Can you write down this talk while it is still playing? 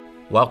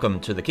Welcome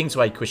to the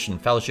Kingsway Christian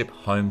Fellowship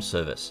home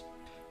service.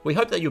 We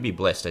hope that you'll be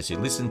blessed as you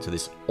listen to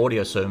this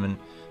audio sermon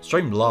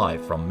streamed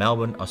live from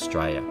Melbourne,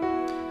 Australia.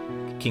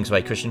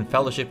 Kingsway Christian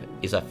Fellowship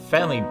is a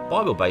family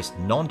Bible-based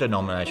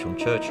non-denominational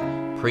church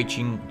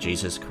preaching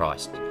Jesus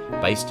Christ,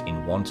 based in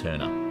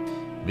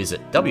Wantirna. Visit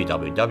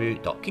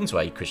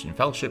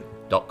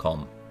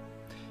www.kingswaychristianfellowship.com.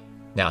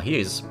 Now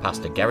here's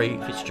Pastor Gary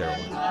Fitzgerald.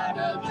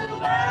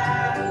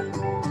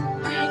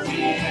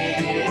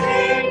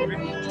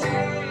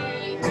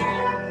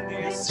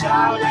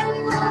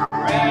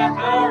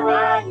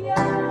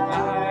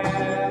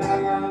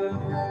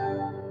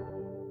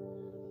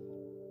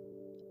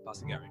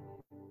 Pastor Gary.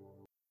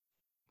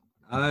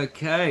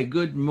 Okay,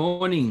 good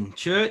morning,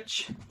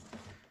 church.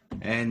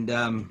 And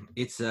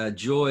it's a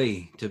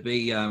joy to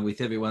be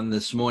with everyone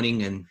this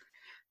morning and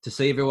to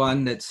see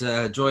everyone that's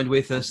joined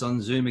with us on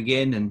Zoom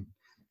again. And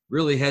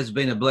really has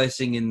been a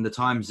blessing in the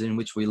times in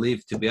which we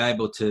live to be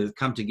able to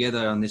come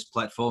together on this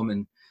platform.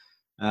 And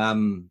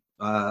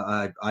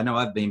I know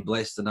I've been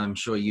blessed, and I'm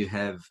sure you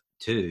have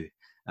too.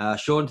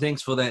 Sean,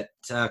 thanks for that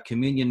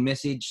communion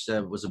message.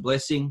 It was a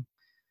blessing.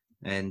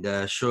 And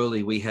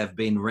surely we have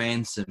been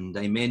ransomed,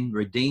 amen,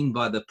 redeemed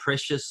by the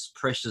precious,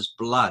 precious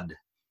blood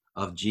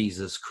of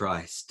Jesus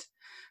Christ.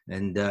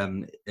 And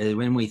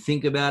when we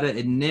think about it,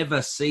 it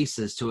never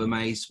ceases to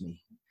amaze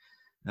me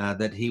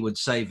that he would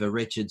save a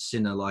wretched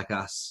sinner like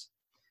us,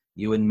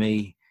 you and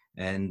me,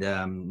 and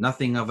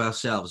nothing of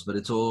ourselves, but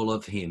it's all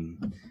of him.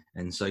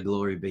 And so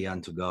glory be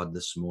unto God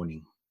this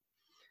morning.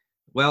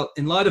 Well,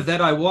 in light of that,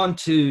 I want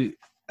to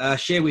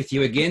share with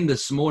you again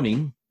this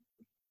morning.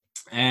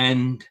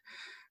 And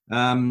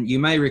you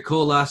may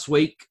recall last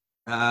week,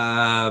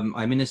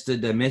 I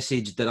ministered a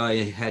message that I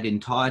had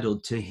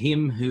entitled "To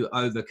Him Who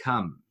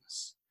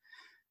Overcomes."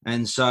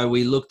 And so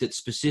we looked at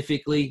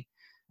specifically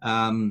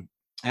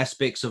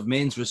aspects of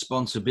men's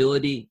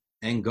responsibility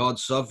and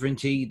God's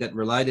sovereignty that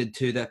related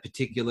to that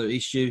particular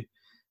issue.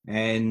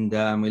 And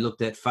we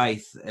looked at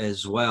faith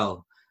as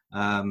well,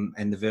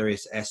 and the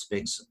various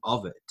aspects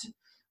of it.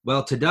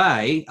 Well,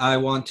 today I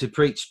want to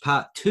preach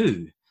part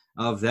 2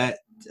 of that.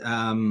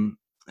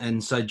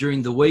 And so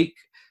during the week,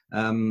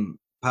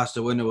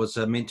 Pastor Werner was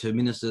meant to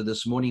minister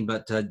this morning,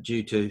 but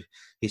due to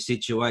his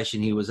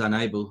situation, he was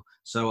unable.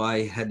 So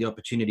I had the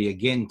opportunity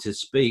again to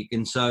speak.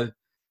 And so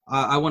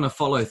I want to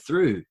follow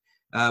through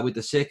with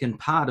the second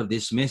part of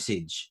this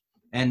message.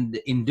 And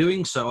in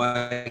doing so,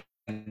 I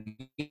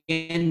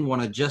again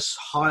want to just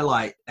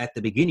highlight at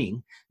the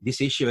beginning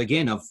this issue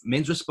again of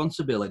men's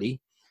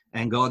responsibility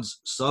and God's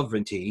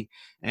sovereignty,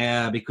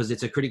 because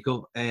it's a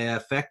critical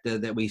factor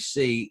that we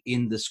see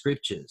in the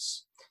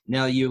scriptures.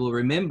 Now, you will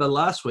remember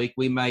last week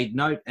we made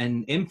note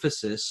and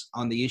emphasis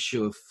on the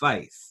issue of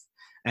faith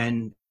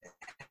and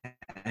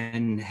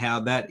how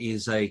that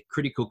is a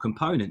critical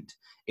component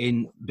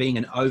in being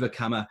an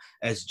overcomer,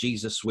 as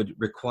Jesus would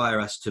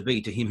require us to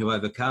be, to him who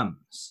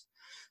overcomes.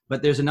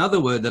 But there's another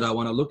word that I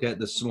want to look at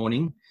this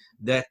morning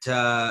that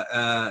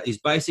is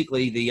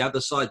basically the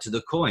other side to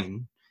the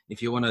coin,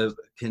 if you want to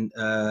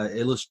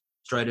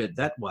illustrate it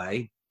that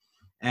way.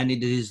 And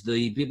it is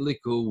the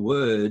biblical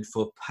word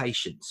for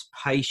patience,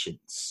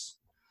 patience.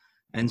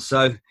 And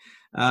so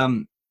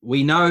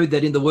we know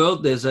that in the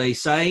world there's a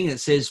saying that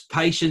says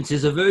patience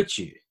is a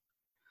virtue.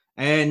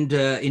 And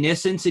in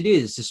essence it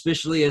is,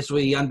 especially as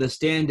we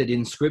understand it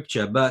in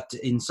Scripture. But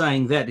in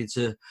saying that, it's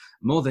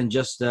more than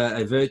just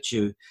a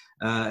virtue,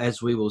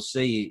 as we will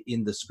see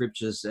in the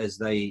Scriptures as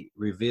they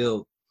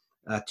reveal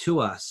to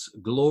us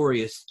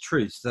glorious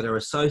truths that are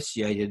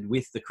associated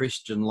with the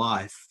Christian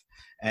life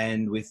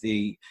and with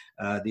the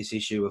this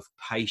issue of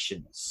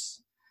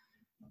patience.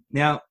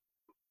 Now,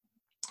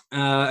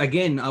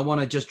 again, I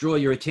want to just draw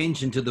your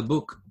attention to the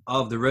book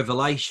of the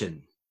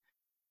Revelation.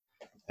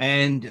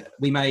 And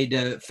we made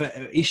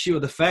issue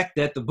of the fact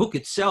that the book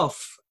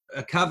itself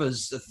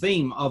covers the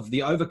theme of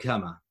the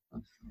overcomer.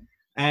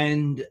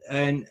 And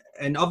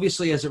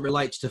obviously as it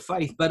relates to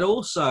faith, but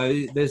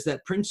also there's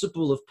that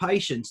principle of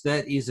patience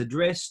that is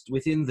addressed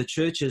within the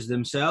churches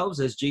themselves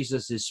as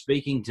Jesus is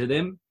speaking to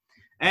them.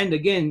 And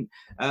again,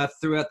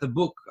 throughout the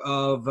book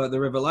of the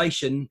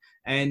Revelation,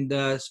 and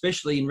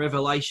especially in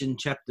Revelation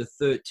chapter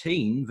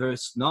 13,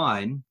 verse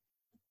 9,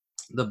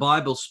 the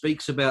Bible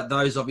speaks about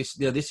those,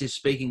 obviously, this is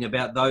speaking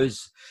about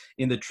those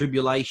in the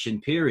tribulation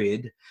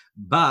period,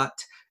 but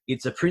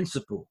it's a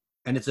principle,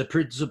 and it's a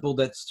principle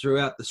that's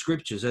throughout the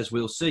scriptures, as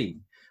we'll see.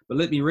 But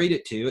let me read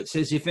it to you. It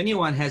says, "If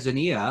anyone has an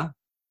ear,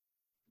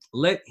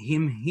 let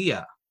him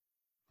hear.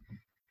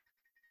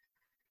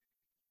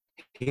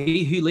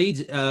 He who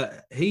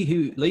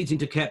leads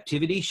into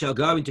captivity shall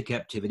go into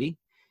captivity.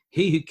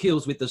 He who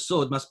kills with the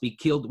sword must be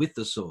killed with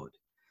the sword."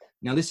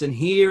 Now listen,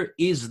 here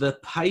is the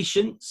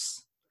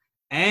patience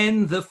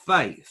and the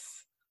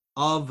faith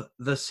of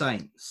the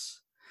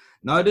saints.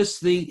 Notice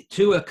the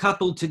two are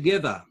coupled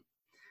together,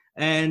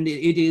 and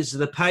it is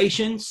the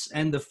patience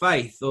and the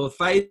faith, or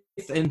faith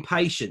and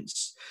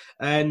patience.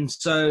 And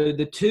so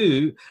the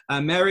two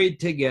are married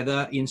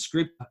together in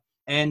Scripture.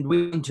 And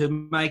we want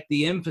to make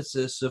the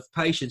emphasis of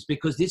patience,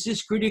 because this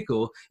is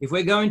critical. If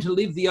we're going to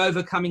live the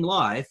overcoming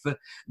life,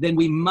 then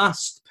we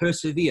must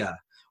persevere.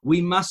 We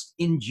must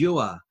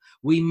endure.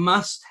 We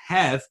must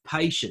have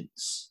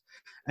patience.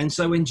 And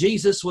so when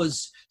Jesus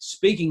was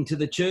speaking to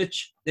the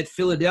church at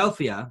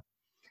Philadelphia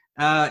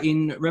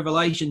in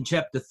Revelation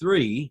chapter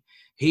 3,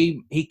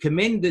 he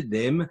commended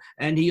them,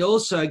 and he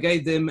also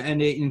gave them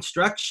an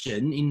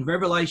instruction in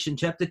Revelation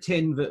chapter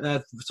 3,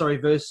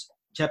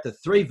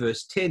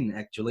 verse 10,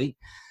 actually.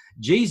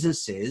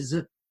 Jesus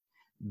says,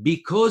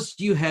 because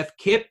you have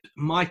kept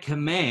my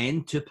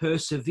command to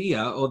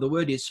persevere, or the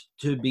word is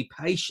to be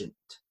patient,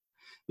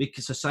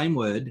 because the same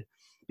word,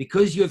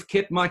 because you have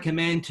kept my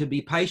command to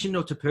be patient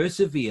or to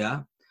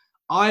persevere,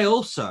 I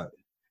also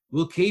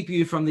will keep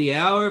you from the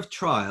hour of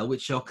trial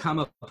which shall come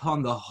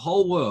upon the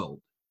whole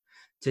world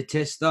to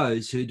test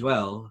those who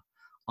dwell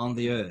on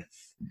the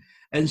earth.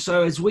 And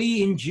so as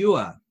we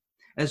endure,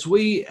 as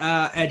we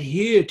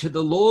adhere to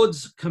the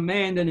Lord's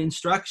command and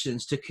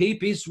instructions to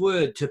keep his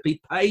word, to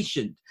be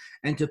patient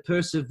and to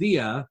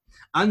persevere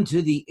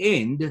unto the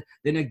end,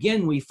 then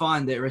again we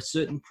find there are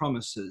certain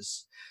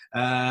promises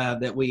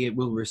that we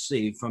will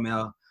receive from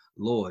our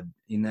Lord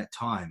in that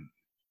time.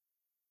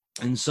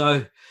 And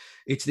so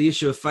it's the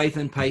issue of faith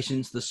and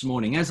patience this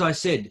morning. As I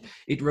said,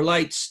 it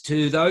relates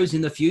to those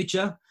in the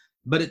future,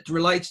 but it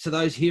relates to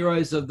those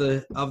heroes of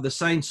the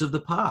saints of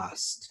the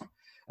past,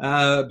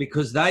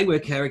 because they were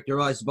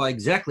characterized by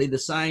exactly the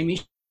same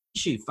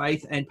issue,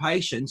 faith and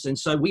patience. And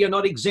so we are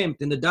not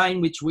exempt in the day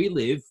in which we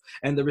live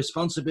and the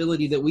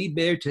responsibility that we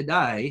bear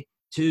today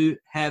to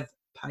have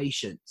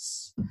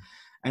patience.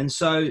 And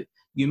so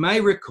you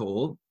may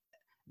recall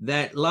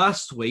that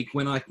last week,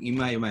 you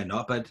may or may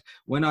not, but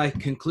when I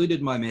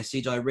concluded my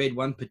message, I read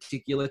one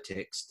particular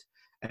text,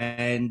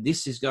 and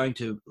this is going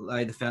to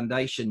lay the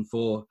foundation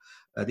for,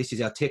 this is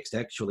our text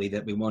actually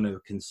that we want to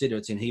consider.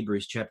 It's in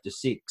Hebrews chapter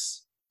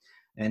 6.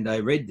 And I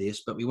read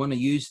this, but we want to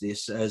use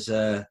this as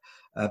a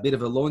bit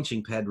of a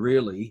launching pad,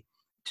 really,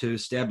 to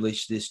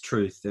establish this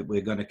truth that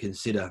we're going to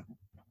consider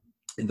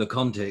in the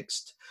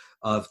context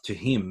of to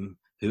him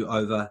who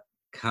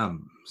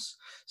overcomes.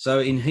 So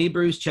in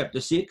Hebrews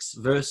chapter 6,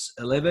 verse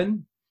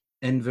 11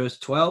 and verse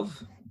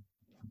 12,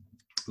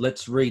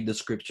 let's read the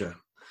scripture.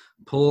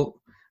 Paul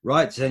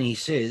writes and he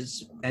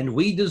says, and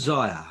we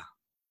desire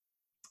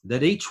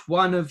that each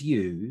one of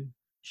you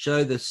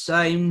show the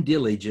same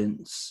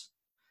diligence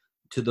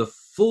to the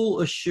full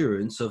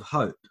assurance of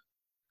hope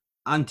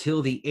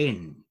until the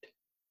end,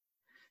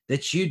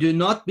 that you do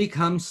not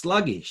become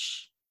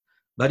sluggish,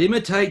 but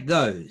imitate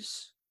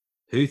those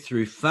who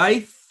through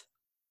faith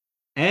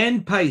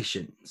and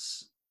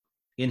patience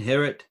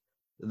inherit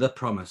the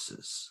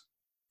promises.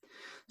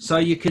 So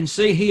you can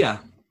see here,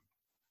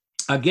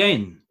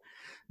 again,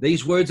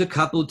 these words are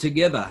coupled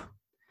together.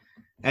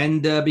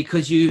 And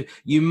because you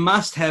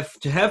must have,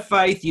 to have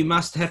faith, you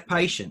must have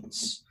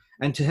patience.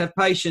 And to have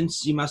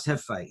patience, you must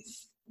have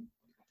faith.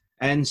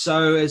 And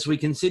so as we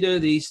consider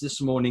these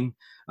this morning,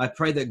 I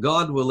pray that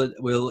God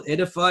will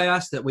edify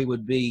us, that we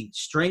would be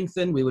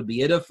strengthened, we would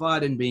be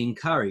edified and be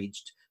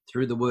encouraged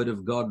through the word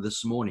of God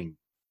this morning.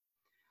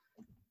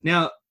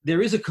 Now,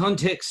 there is a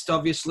context,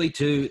 obviously,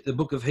 to the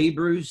book of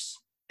Hebrews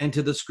and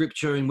to the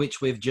scripture in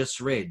which we've just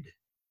read.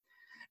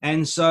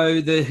 And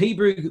so the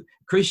Hebrew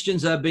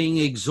Christians are being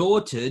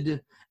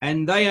exhorted,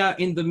 and they are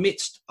in the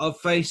midst of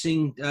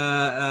facing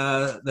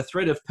the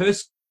threat of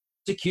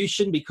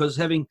persecution, because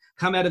having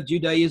come out of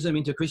Judaism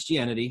into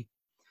Christianity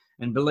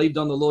and believed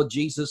on the Lord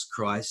Jesus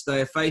Christ,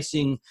 they are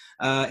facing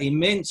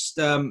immense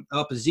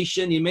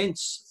opposition,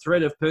 immense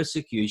threat of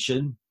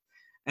persecution.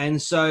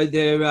 And so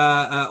they're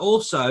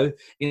also,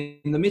 in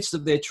the midst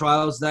of their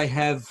trials, they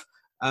have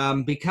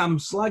become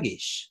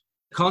sluggish.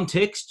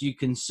 Context, you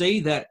can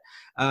see that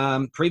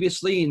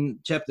previously in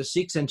chapter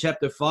 6 and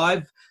chapter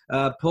 5,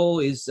 Paul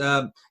is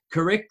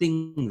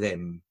correcting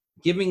them,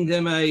 giving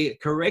them a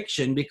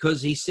correction,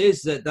 because he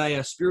says that they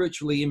are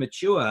spiritually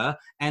immature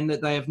and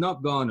that they have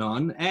not gone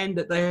on and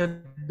that they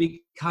have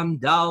become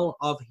dull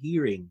of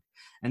hearing.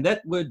 And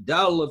that word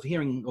dull of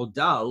hearing, or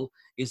dull,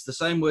 is the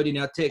same word in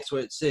our text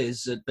where it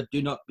says, but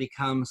do not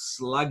become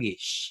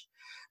sluggish.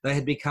 They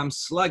had become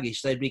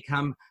sluggish. They'd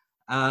become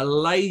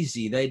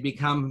lazy. They'd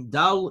become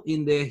dull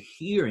in their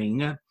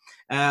hearing.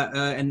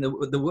 And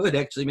the word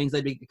actually means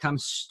they become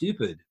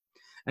stupid.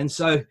 And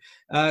so,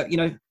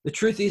 the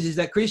truth is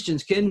that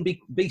Christians can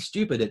be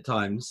stupid at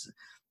times.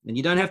 And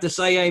you don't have to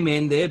say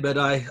amen there, but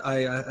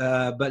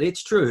but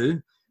it's true.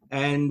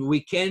 And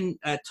we can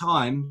at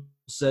times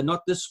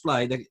not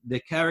display the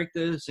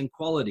characters and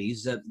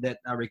qualities that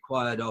are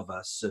required of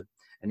us.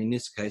 And in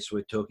this case,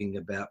 we're talking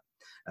about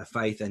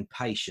faith and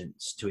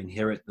patience to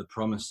inherit the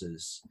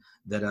promises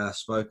that are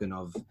spoken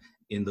of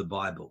in the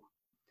Bible.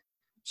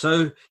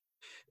 So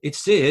it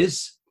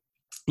says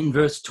in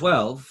verse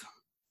 12,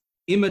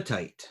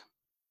 imitate.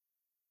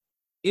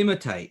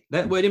 Imitate.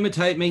 That word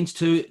imitate means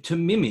to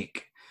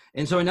mimic.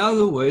 And so in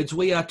other words,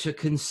 we are to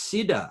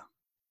consider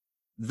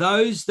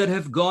those that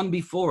have gone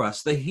before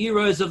us, the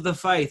heroes of the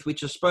faith,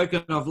 which are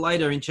spoken of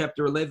later in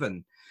chapter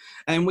 11.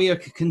 And we are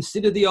to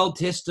consider the Old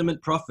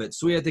Testament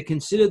prophets. We are to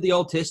consider the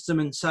Old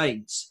Testament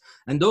saints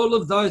and all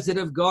of those that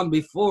have gone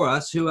before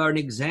us who are an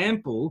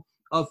example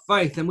of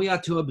faith. And we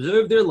are to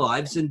observe their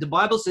lives. And the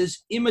Bible says,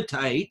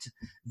 imitate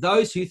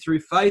those who through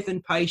faith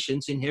and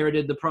patience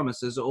inherited the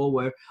promises or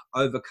were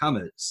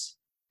overcomers.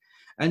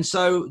 And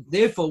so,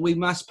 therefore, we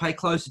must pay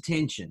close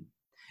attention.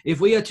 If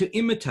we are to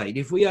imitate,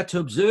 if we are to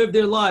observe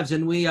their lives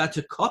and we are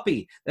to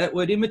copy, that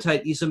word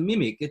imitate is a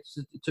mimic. It's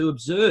to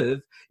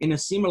observe in a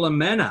similar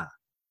manner.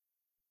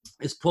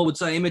 As Paul would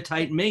say,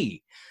 imitate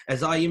me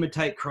as I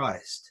imitate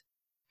Christ.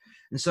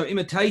 And so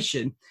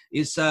imitation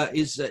is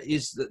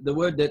the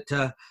word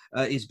that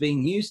is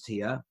being used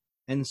here.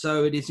 And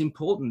so it is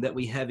important that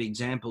we have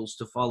examples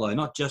to follow,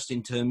 not just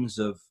in terms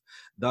of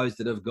those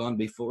that have gone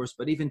before us,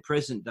 but even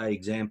present day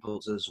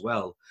examples as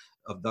well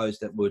of those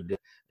that would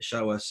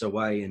show us a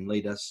way and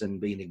lead us and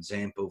be an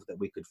example that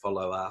we could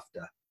follow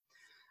after.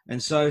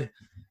 And so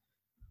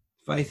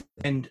faith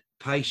and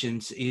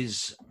patience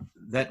is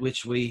that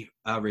which we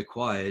are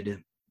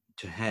required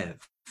to have.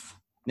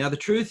 Now, the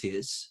truth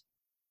is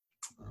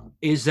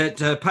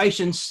that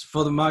patience,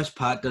 for the most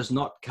part, does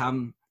not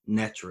come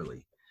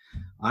naturally.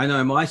 I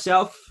know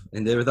myself,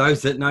 and there are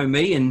those that know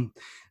me,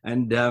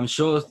 and I'm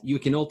sure you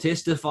can all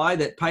testify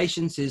that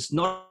patience is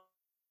not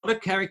a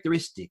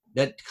characteristic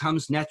that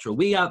comes natural.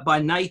 We are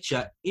by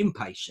nature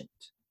impatient.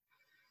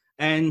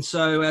 And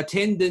so our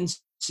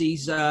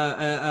tendencies,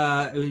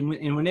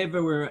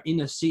 whenever we're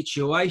in a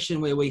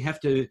situation where we have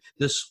to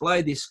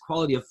display this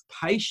quality of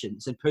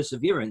patience and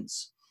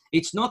perseverance,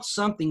 it's not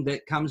something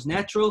that comes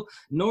natural,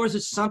 nor is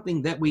it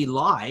something that we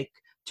like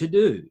to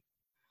do.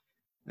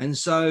 And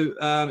so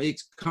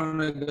it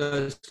kind of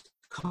goes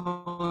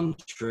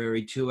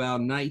contrary to our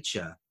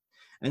nature.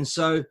 And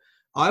so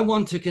I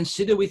want to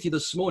consider with you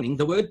this morning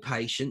the word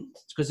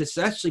patience, because there's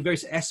actually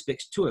various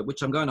aspects to it,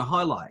 which I'm going to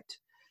highlight.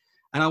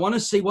 And I want to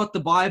see what the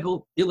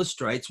Bible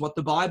illustrates, what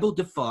the Bible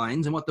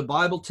defines, and what the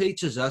Bible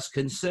teaches us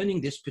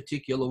concerning this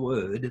particular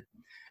word.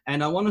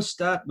 And I want to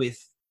start with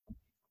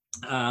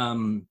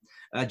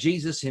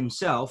Jesus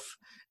himself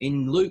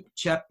in Luke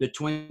chapter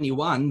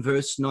 21,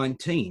 verse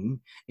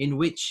 19, in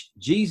which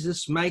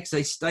Jesus makes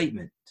a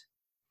statement.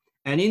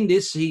 And in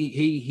this,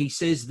 he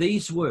says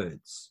these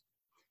words.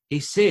 He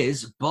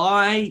says,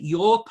 by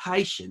your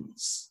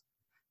patience,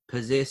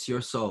 possess your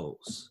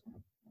souls.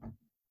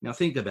 Now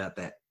think about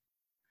that,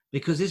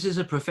 because this is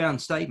a profound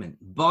statement.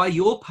 By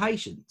your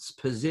patience,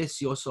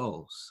 possess your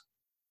souls.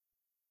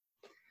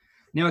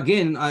 Now,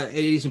 again, it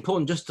is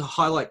important just to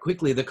highlight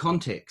quickly the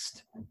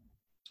context.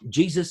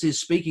 Jesus is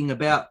speaking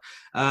about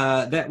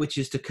that which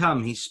is to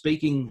come. He's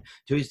speaking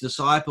to his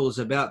disciples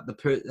about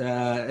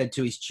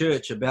to his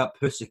church about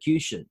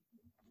persecution.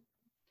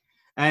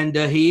 And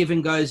he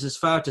even goes as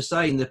far to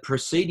say in the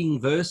preceding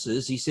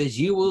verses, he says,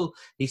 you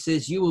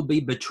will be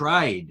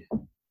betrayed.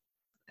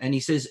 And he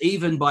says,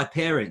 even by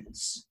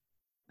parents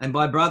and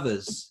by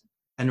brothers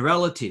and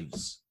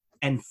relatives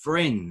and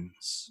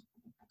friends,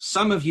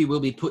 some of you will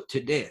be put to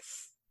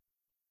death.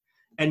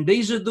 And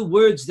these are the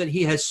words that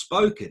he has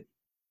spoken,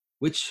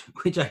 which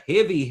are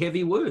heavy,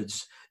 heavy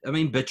words. I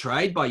mean,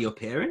 betrayed by your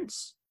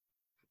parents,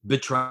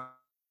 betrayed.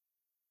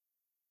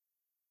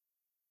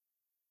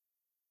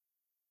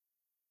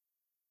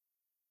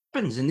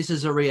 And this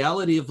is a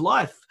reality of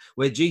life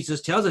where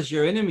Jesus tells us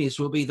your enemies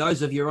will be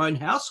those of your own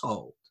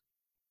household.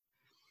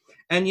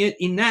 And yet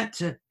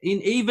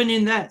even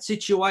in that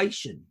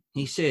situation,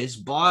 he says,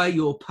 by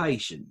your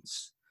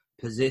patience,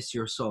 possess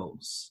your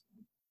souls.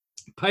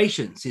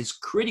 Patience is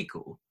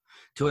critical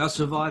to our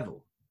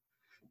survival.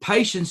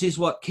 Patience is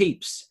what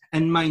keeps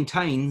and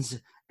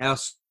maintains our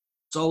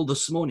soul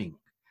this morning.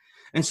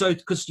 And so,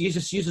 because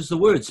Jesus uses the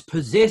words,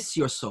 possess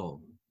your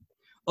soul.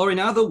 Or in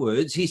other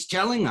words, he's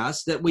telling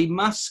us that we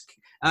must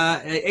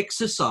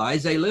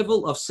exercise a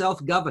level of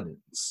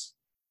self-governance,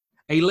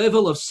 a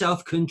level of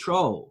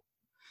self-control.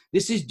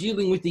 This is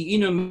dealing with the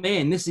inner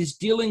man. This is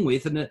dealing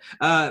with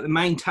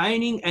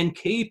maintaining and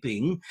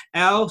keeping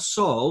our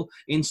soul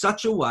in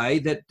such a way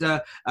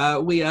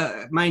that we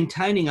are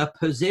maintaining a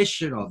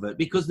possession of it.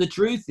 Because the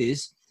truth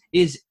is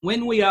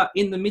when we are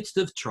in the midst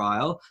of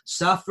trial,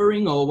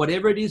 suffering, or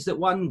whatever it is that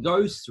one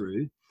goes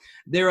through,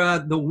 there are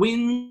the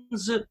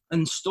winds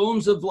and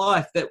storms of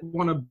life that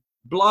want to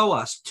blow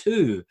us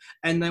to,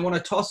 and they want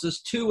to toss us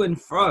to and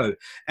fro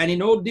and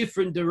in all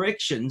different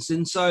directions.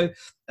 And so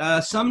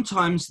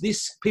sometimes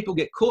people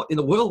get caught in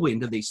the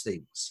whirlwind of these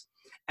things,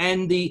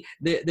 and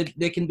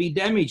there can be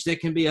damage. There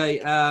can be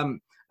a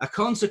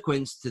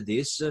consequence to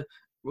this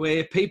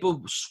where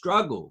people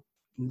struggle.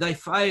 They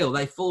fail,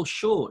 they fall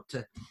short,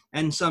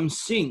 and some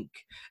sink.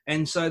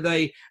 And so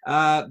they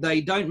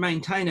don't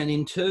maintain an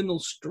internal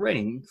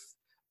strength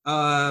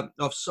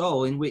of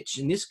soul, in which,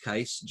 in this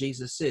case,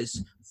 Jesus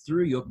says,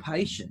 through your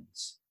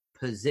patience,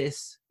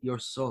 possess your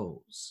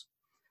souls.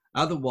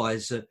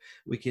 Otherwise,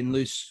 we can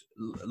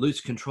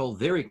lose control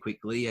very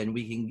quickly, and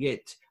we can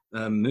get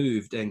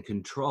moved and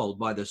controlled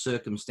by the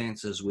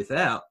circumstances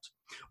without,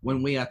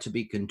 when we are to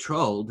be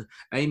controlled,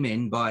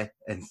 amen, by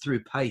and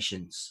through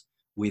patience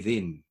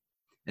within.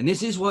 And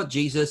this is what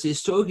Jesus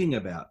is talking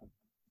about.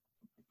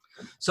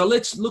 So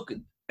let's look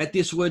at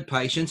this word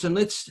patience and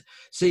let's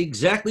see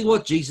exactly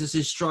what Jesus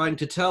is trying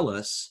to tell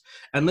us,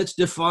 and let's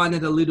define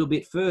it a little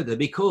bit further,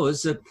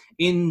 because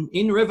in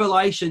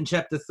Revelation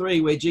chapter 3,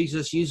 where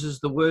Jesus uses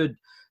the word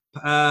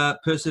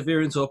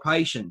perseverance or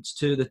patience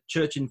to the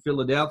church in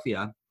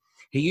Philadelphia,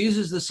 he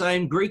uses the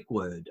same Greek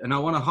word. And I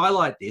want to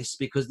highlight this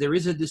because there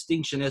is a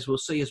distinction, as we'll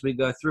see as we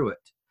go through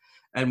it,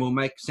 and we'll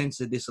make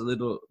sense of this a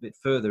little bit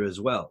further as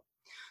well.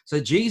 So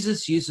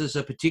Jesus uses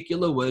a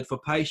particular word for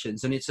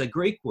patience, and it's a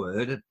Greek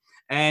word,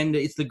 and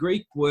it's the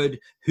Greek word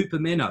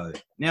hupomeno.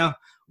 Now,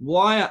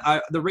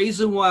 the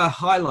reason why I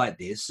highlight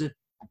this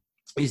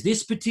is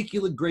this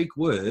particular Greek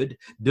word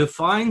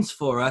defines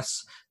for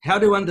us how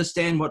to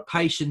understand what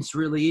patience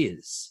really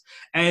is.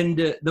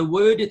 And the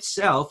word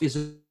itself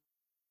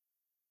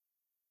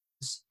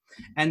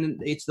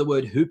and it's the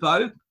word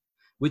hupo,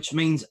 which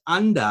means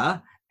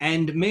under,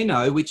 and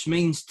meno, which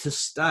means to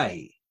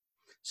stay.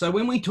 So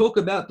when we talk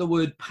about the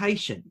word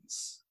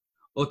patience,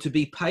 or to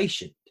be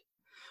patient,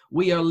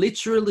 we are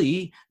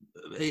literally,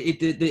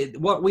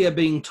 what we are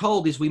being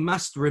told is we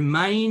must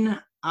remain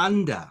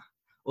under,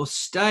 or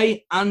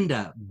stay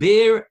under,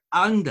 bear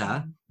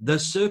under the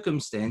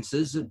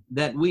circumstances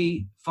that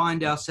we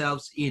find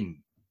ourselves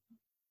in.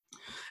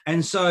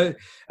 And so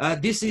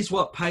this is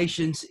what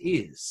patience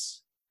is.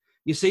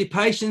 You see,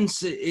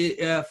 patience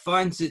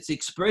finds its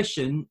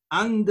expression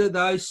under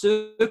those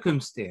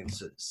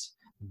circumstances,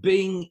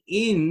 being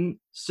in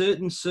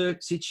certain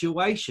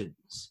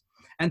situations.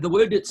 And the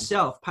word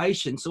itself,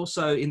 patience,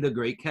 also in the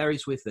Greek,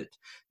 carries with it,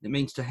 it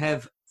means to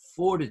have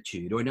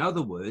fortitude, or in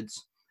other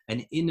words,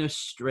 an inner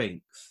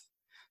strength,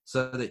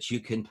 so that you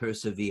can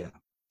persevere.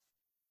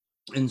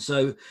 And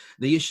so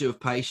the issue of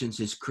patience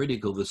is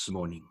critical this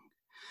morning.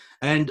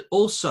 And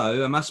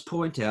also, I must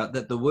point out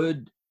that the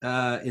word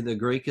in the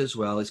Greek as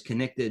well is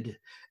connected,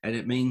 and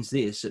it means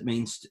this. It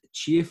means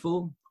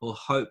cheerful or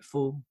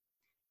hopeful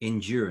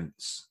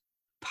endurance,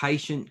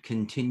 patient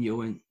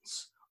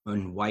continuance,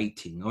 and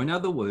waiting. Or in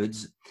other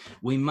words,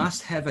 we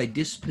must have a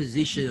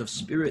disposition of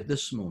spirit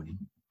this morning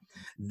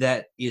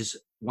that is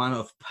one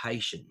of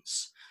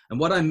patience. And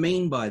what I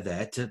mean by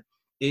that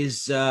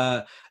is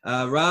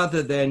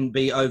rather than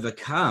be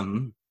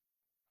overcome,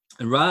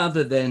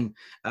 rather than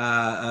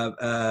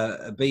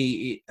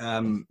be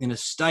in a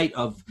state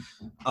of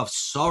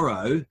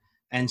sorrow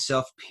and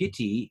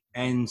self-pity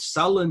and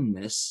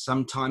sullenness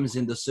sometimes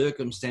in the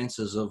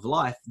circumstances of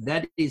life,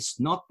 that is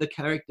not the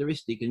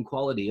characteristic and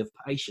quality of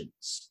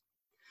patience.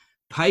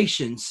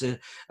 Patience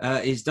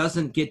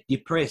doesn't get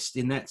depressed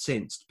in that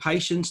sense.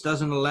 Patience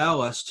doesn't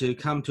allow us to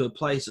come to a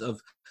place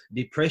of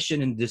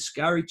depression and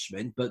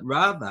discouragement, but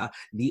rather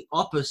the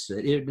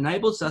opposite.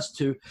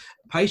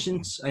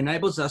 Patience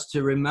enables us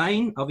to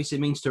remain, obviously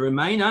means to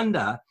remain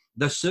under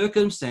the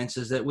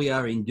circumstances that we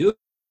are enduring,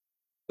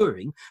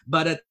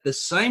 but at the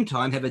same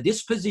time have a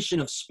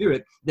disposition of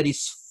spirit that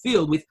is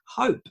filled with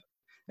hope.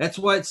 That's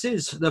why it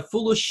says the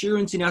full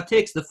assurance in our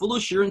text, the full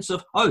assurance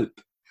of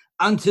hope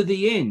unto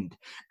the end.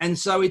 And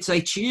so it's a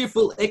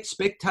cheerful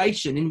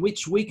expectation in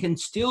which we can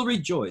still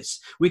rejoice.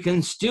 We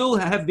can still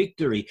have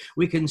victory.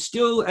 We can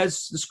still,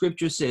 as the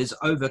scripture says,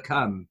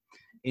 overcome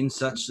in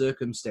such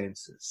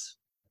circumstances.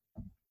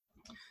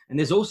 And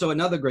there's also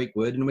another Greek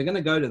word, and we're going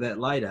to go to that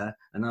later.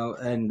 And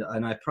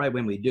I pray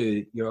when we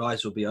do, your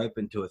eyes will be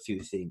open to a few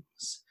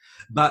things.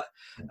 But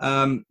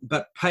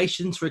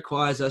patience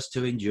requires us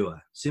to endure.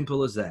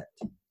 Simple as that.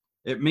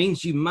 It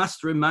means you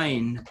must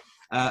remain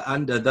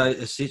under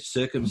those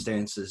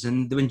circumstances.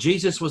 And when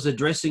Jesus was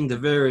addressing the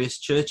various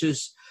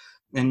churches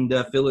in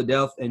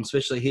Philadelphia, and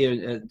especially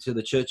here to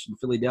the church in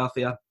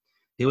Philadelphia,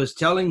 he was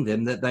telling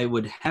them that they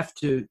would have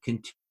to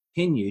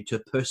continue to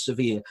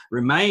persevere,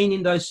 remain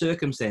in those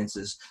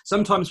circumstances.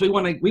 Sometimes we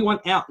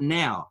want out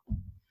now.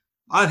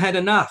 I've had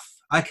enough.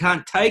 I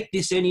can't take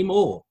this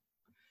anymore.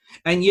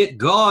 And yet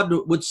God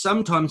would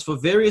sometimes, for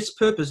various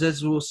purposes,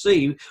 as we'll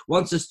see,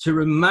 wants us to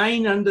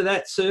remain under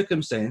that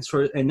circumstance,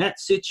 in that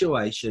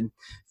situation,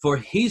 for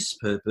his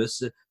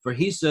purpose, for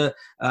his, and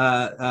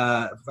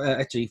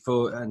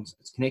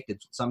it's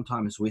connected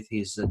sometimes with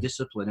his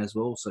discipline, as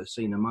we'll also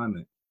see in a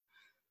moment.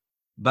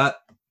 But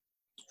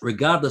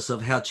regardless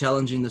of how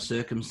challenging the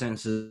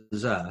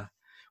circumstances are,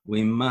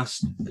 we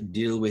must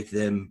deal with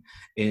them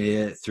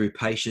through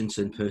patience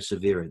and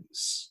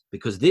perseverance,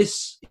 because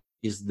this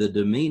is the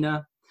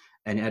demeanor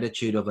and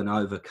attitude of an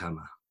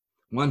overcomer,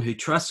 one who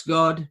trusts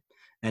God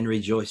and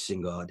rejoices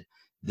in God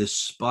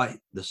despite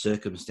the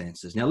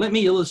circumstances. Now, let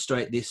me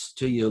illustrate this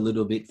to you a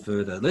little bit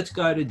further. Let's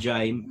go to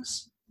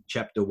James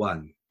chapter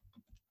 1.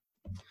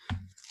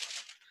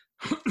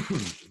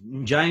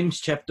 James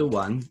chapter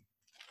 1,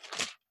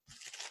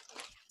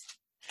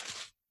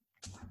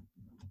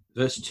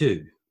 verse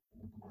 2.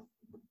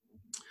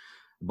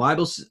 The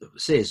Bible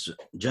says,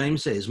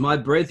 James says, "My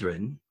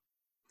brethren,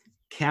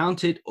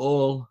 count it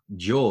all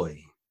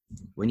joy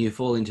when you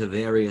fall into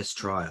various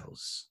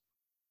trials,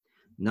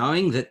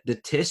 knowing that the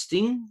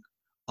testing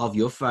of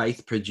your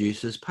faith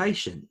produces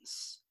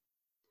patience.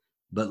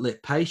 But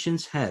let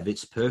patience have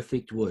its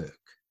perfect work,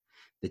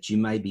 that you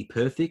may be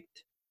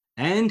perfect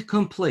and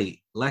complete,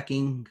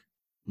 lacking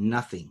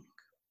nothing.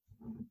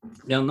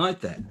 Now note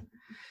that.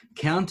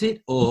 Count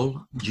it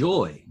all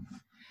joy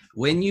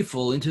when you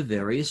fall into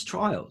various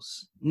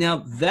trials.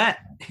 Now that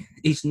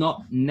is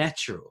not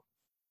natural.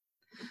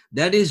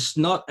 That is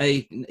not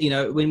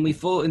when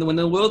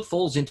the world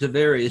falls into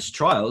various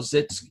trials,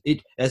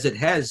 as it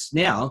has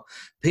now,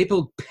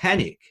 people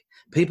panic.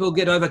 People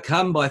get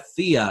overcome by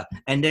fear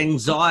and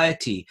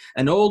anxiety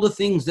and all the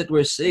things that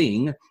we're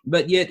seeing.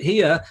 But yet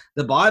here,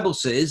 the Bible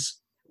says,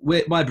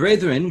 my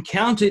brethren,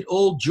 count it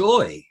all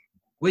joy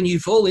when you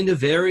fall into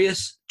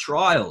various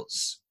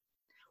trials.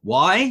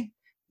 Why?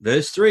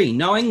 Verse 3,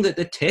 knowing that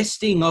the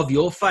testing of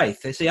your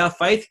faith, they say our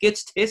faith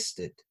gets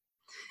tested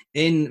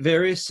in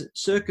various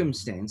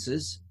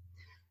circumstances,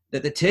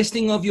 that the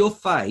testing of your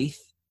faith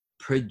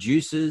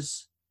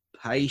produces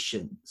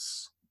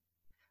patience.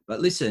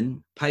 But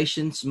listen,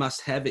 patience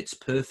must have its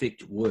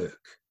perfect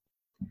work,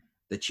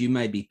 that you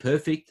may be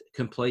perfect,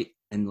 complete,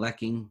 and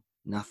lacking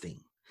nothing.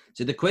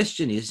 So the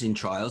question is, in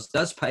trials,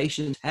 does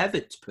patience have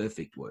its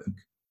perfect work?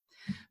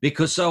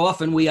 Because so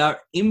often we are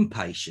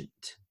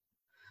impatient,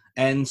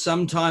 and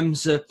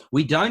sometimes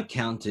we don't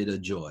count it a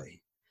joy,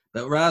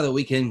 but rather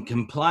we can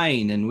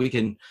complain and we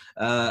can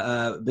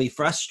be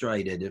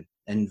frustrated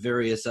and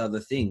various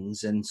other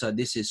things. And so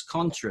this is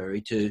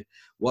contrary to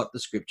what the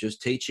scripture is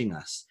teaching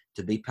us.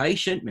 To be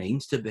patient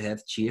means to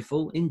have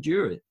cheerful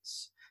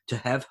endurance, to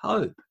have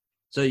hope.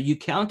 So you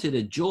count it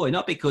a joy,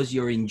 not because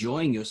you're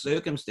enjoying your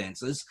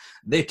circumstances.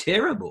 They're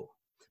terrible.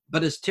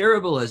 But as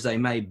terrible as they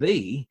may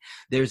be,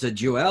 there's a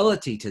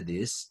duality to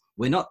this.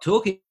 We're not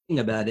talking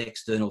about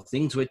external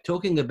things. We're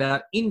talking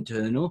about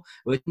internal.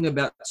 We're talking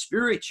about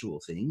spiritual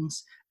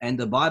things. And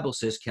the Bible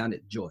says count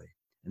it joy.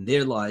 And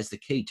there lies the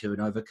key to an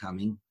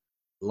overcoming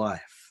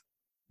life.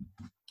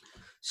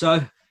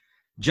 So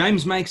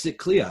James makes it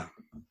clear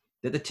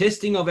that the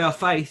testing of our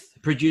faith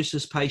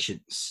produces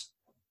patience.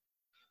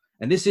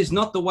 And this is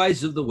not the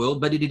ways of the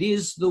world, but it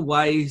is the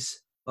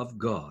ways of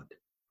God.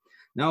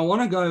 Now, I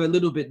want to go a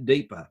little bit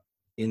deeper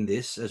in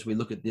this as we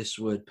look at this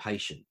word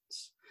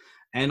patience.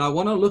 And I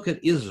want to look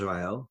at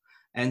Israel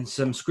and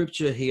some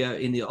scripture here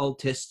in the Old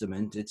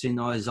Testament. It's in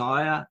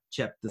Isaiah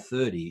chapter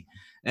 30.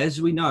 As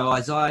we know,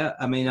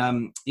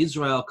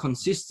 Israel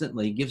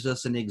consistently gives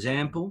us an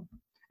example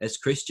as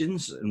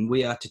Christians, and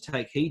we are to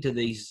take heed to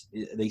these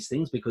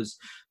things because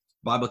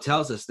the Bible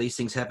tells us these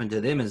things happen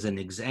to them as an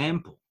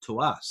example to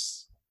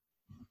us.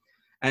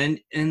 And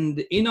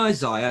in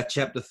Isaiah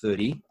chapter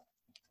 30,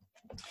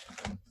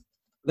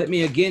 let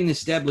me again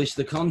establish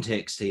the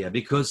context here,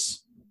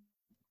 because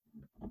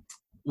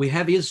we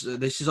have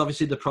this is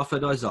obviously the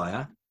prophet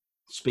Isaiah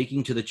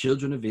speaking to the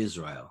children of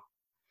Israel.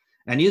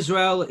 And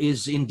Israel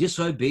is in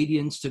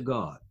disobedience to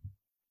God.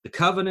 The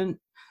covenant,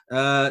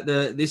 those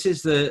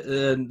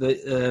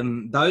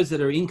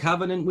that are in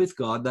covenant with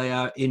God, they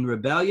are in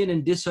rebellion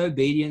and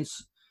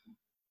disobedience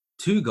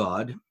to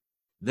God.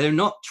 They're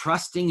not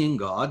trusting in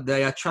God.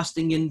 They are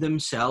trusting in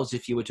themselves,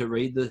 if you were to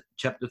read the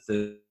chapter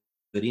 30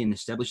 and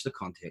establish the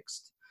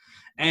context.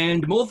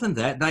 And more than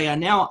that, they are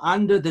now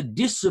under the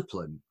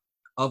discipline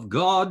of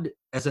God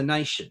as a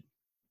nation.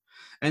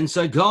 And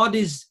so God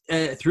is,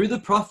 through the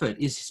prophet,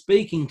 is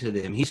speaking to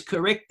them. He's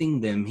correcting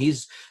them.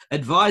 He's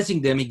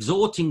advising them,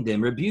 exhorting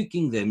them,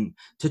 rebuking them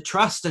to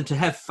trust and to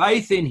have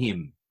faith in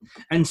him.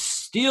 And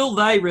still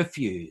they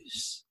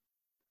refuse,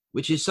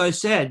 which is so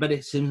sad, but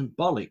it's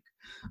symbolic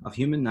of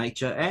human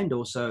nature and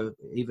also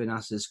even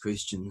us as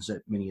Christians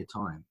at many a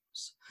times.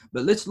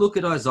 But let's look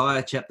at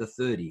Isaiah chapter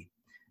 30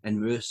 and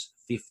verse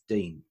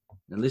 15.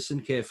 And listen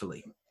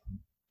carefully.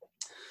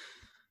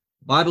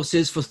 The Bible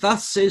says, "For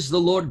thus says the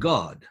Lord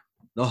God,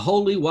 the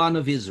Holy One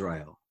of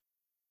Israel,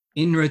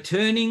 in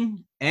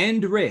returning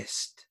and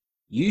rest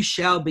you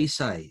shall be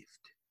saved.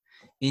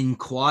 In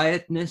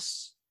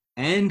quietness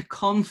and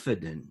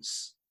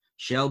confidence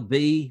shall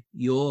be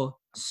your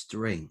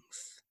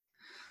strength."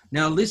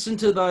 Now listen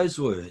to those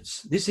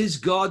words. This is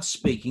God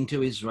speaking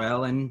to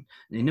Israel and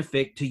in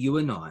effect to you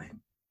and I.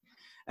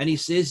 And he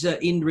says,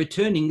 in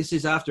returning, this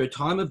is after a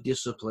time of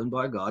discipline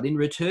by God, in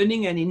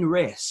returning and in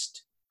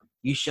rest,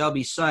 you shall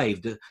be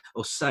saved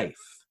or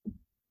safe.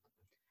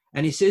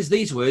 And he says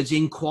these words,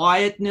 in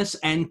quietness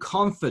and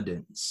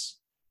confidence,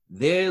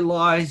 there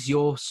lies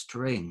your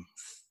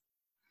strength.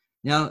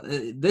 Now,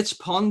 let's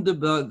ponder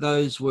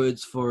those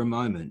words for a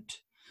moment,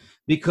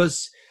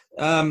 because,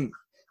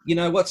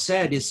 what's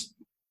sad is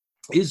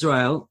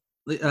Israel,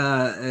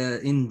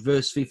 in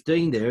verse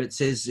 15 there, it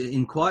says,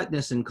 in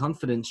quietness and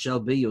confidence shall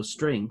be your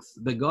strength.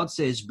 But God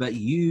says, but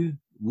you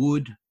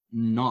would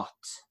not.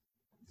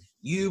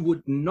 You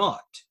would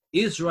not.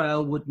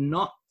 Israel would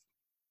not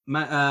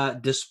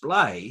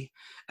display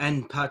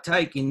and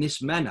partake in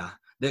this manner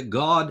that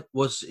God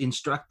was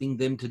instructing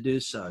them to do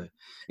so.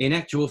 In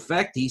actual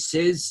fact, he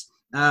says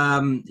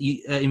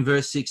in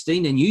verse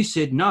 16, and you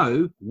said,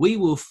 no, we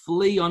will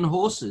flee on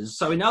horses.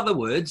 So in other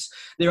words,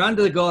 they're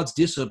under God's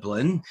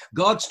discipline.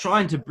 God's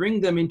trying to bring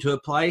them into a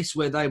place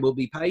where they will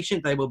be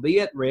patient, they will be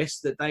at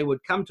rest, that they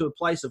would come to a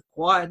place of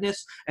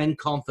quietness and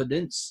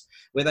confidence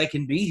where they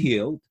can be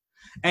healed.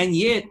 And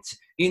yet,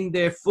 in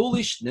their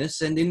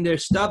foolishness and in their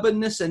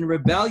stubbornness and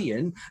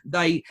rebellion,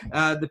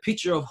 the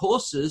picture of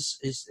horses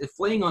is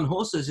fleeing on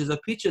horses is a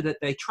picture that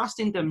they trust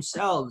in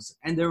themselves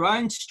and their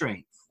own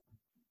strength.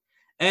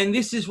 And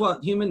this is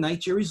what human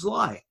nature is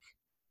like.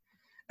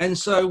 And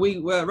so we,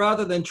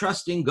 rather than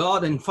trust in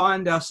God and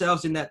find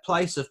ourselves in that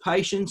place of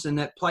patience and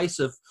that place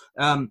of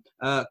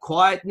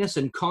quietness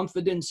and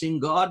confidence in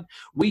God,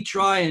 we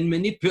try and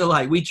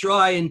manipulate, we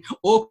try and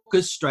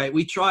orchestrate,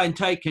 we try and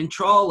take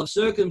control of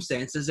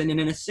circumstances. And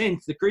in a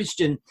sense, the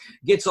Christian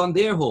gets on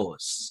their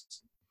horse.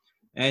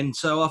 And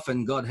so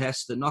often God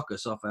has to knock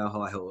us off our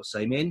high horse,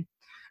 amen,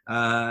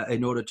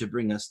 in order to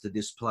bring us to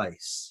this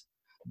place.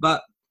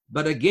 But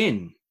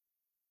again,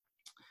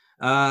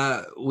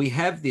 we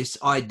have this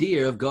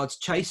idea of God's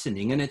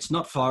chastening, and it's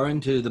not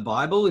foreign to the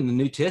Bible in the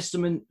New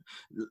Testament,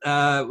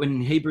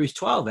 in Hebrews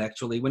 12,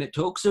 actually, when it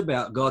talks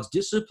about God's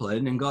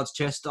discipline and God's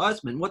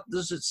chastisement. What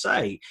does it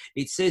say?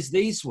 It says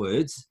these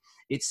words.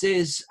 It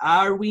says,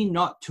 are we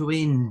not to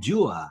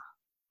endure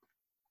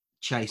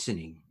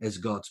chastening as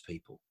God's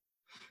people?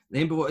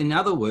 In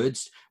other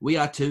words, we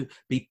are to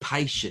be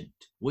patient.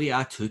 We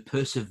are to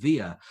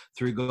persevere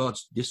through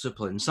God's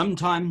discipline.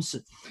 Sometimes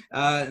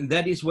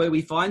that is where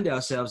we find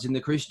ourselves in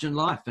the Christian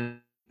life. And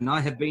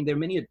I have been there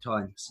many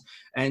times.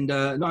 And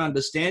not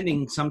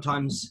understanding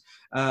sometimes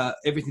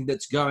everything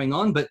that's going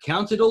on, but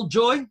count it all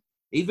joy,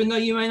 even though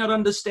you may not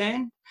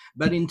understand.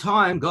 But in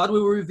time, God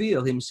will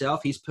reveal himself,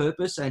 his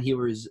purpose, and he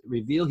will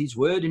reveal his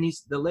word and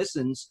the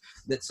lessons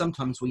that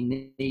sometimes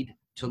we need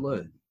to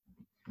learn.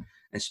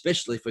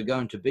 Especially if we're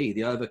going to be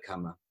the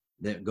overcomer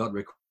that God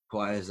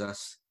requires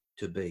us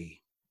to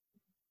be.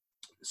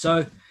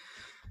 So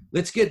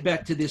let's get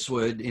back to this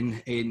word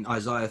in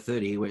Isaiah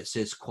 30, where it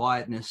says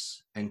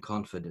quietness and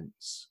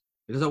confidence.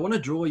 Because I want to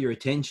draw your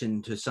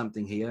attention to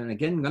something here. And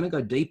again, I'm going to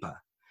go deeper.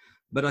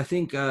 But I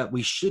think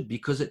we should,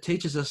 because it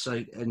teaches us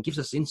and gives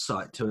us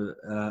insight to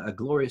a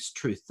glorious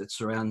truth that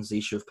surrounds the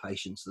issue of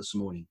patience this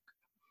morning.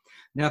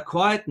 Now,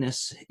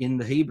 quietness in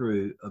the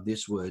Hebrew of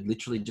this word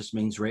literally just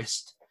means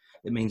rest.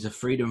 It means a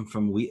freedom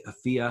from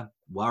fear,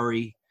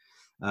 worry.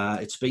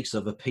 It speaks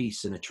of a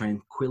peace and a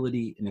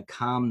tranquility and a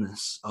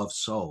calmness of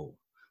soul.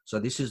 So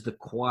this is the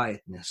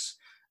quietness.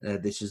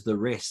 This is the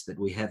rest that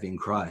we have in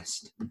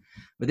Christ.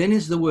 But then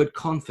is the word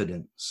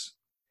confidence.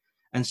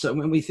 And so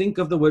when we think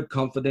of the word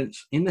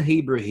confidence in the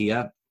Hebrew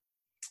here,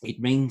 it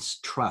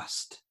means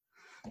trust.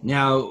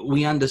 Now,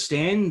 we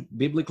understand,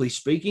 biblically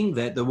speaking,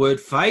 that the word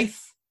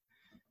faith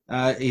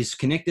is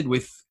connected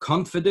with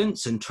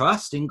confidence and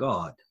trust in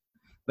God.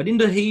 But in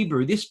the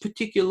Hebrew, this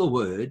particular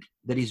word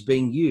that is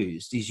being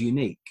used is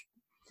unique.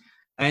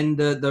 And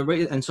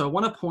so I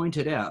want to point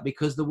it out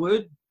because the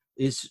word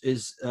is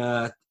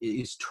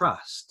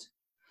trust.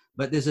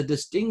 But there's a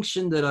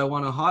distinction that I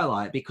want to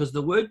highlight because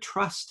the word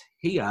trust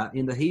here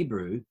in the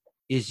Hebrew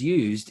is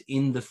used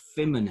in the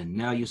feminine.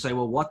 Now you say,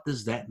 well, what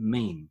does that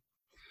mean?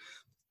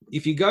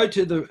 If you go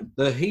to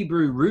the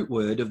Hebrew root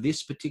word of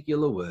this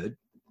particular word,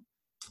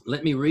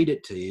 let me read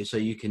it to you so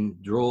you can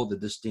draw the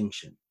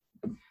distinction.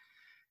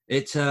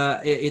 It's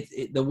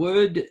the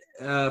word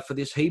for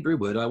this Hebrew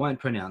word, I won't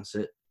pronounce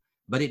it,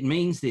 but it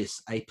means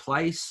this, a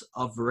place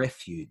of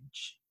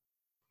refuge.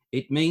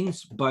 It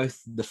means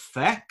both the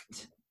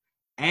fact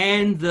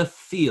and the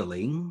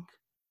feeling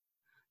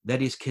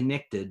that is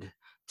connected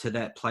to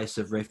that place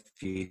of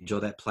refuge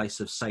or that place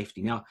of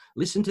safety. Now,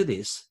 listen to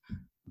this,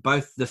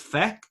 both the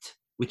fact,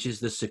 which is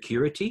the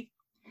security,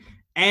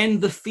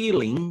 and the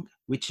feeling,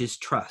 which is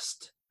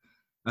trust.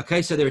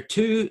 Okay, so there are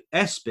two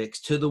aspects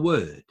to the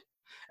word.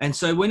 And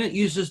so when it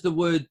uses the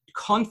word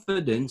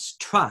confidence,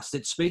 trust,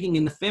 it's speaking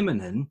in the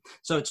feminine.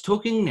 So it's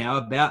talking now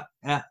about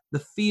the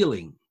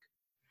feeling.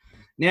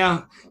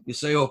 Now, you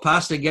say, oh,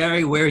 Pastor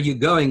Gary, where are you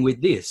going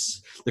with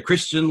this? The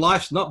Christian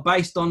life's not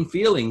based on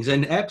feelings.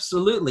 And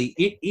absolutely,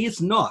 it is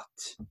not.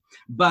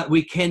 But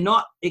we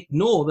cannot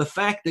ignore the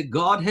fact that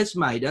God has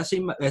made us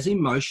as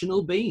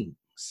emotional beings.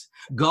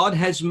 God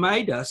has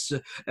made us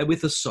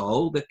with a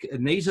soul,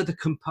 and these are the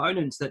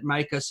components that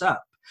make us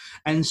up.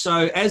 And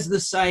so as the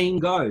saying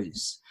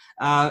goes,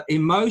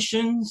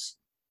 emotions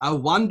are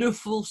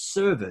wonderful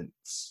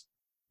servants,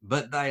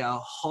 but they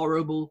are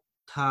horrible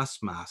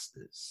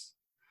taskmasters.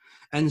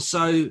 And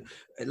so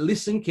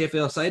listen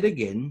carefully, I'll say it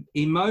again,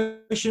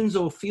 emotions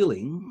or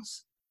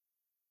feelings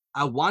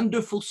are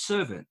wonderful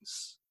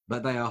servants,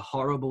 but they are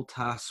horrible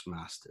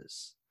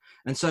taskmasters.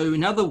 And so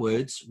in other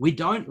words, we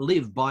don't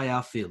live by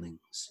our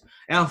feelings.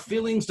 Our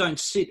feelings don't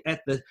sit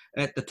at the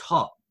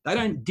top. They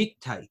don't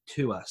dictate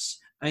to us.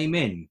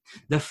 Amen.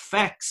 The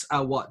facts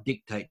are what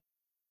dictate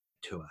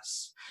to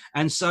us.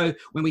 And so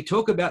when we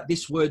talk about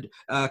this word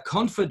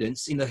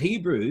confidence in the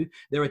Hebrew,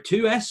 there are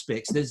two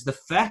aspects. There's the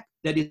fact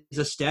that is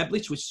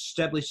established, which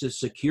establishes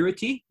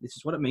security. This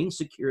is what it means,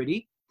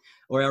 security,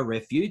 or our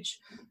refuge.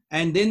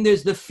 And then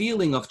there's the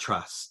feeling of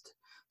trust.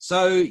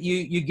 So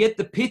you get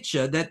the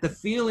picture that the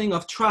feeling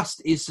of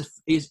trust is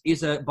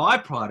a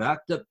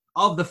byproduct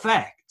of the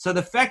fact. So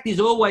the fact is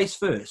always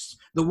first.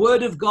 The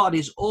word of God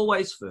is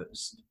always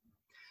first.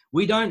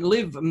 We don't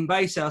live and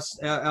base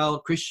our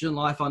Christian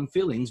life on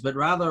feelings, but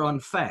rather on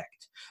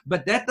fact.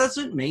 But that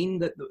doesn't mean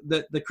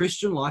that the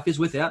Christian life is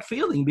without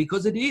feeling,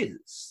 because it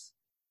is.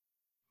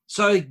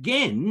 So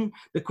again,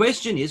 the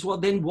question is, well,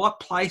 then what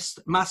place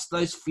must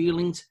those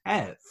feelings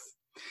have?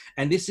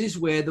 And this is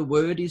where the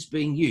word is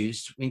being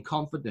used in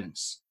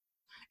confidence,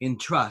 in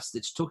trust.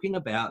 It's talking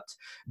about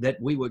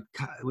that we would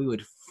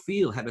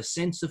have a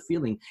sense of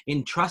feeling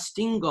in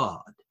trusting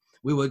God.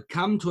 We would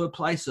come to a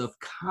place of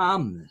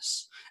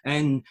calmness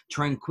and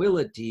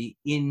tranquility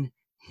in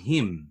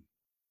him.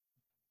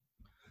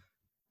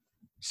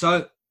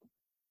 So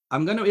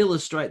I'm going to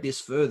illustrate this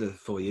further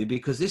for you,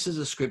 because this is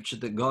a scripture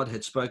that God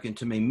had spoken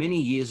to me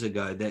many years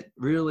ago that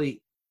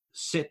really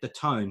set the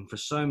tone for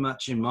so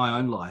much in my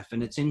own life.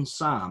 And it's in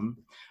Psalm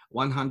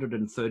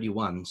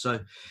 131. So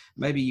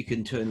maybe you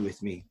can turn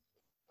with me.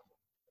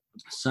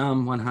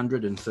 Psalm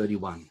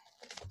 131.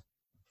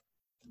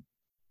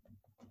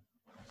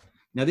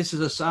 Now, this is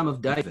a psalm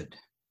of David,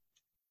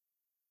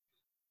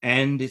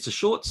 and it's a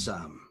short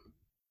psalm,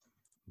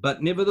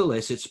 but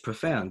nevertheless, it's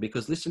profound,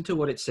 because listen to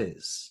what it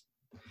says.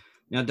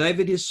 Now,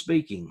 David is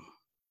speaking,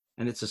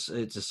 and it's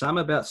a psalm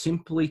about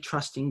simply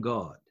trusting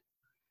God.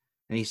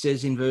 And he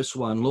says in verse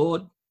 1,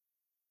 Lord,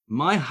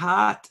 my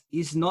heart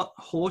is not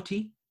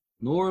haughty,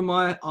 nor are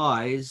my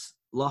eyes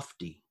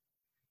lofty.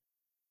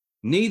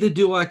 Neither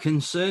do I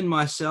concern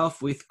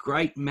myself with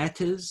great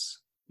matters,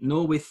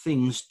 nor with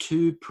things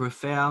too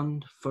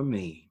profound for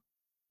me.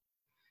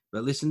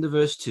 But listen to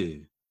verse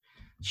 2.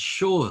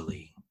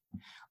 Surely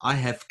I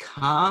have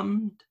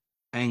calmed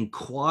and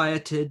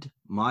quieted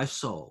my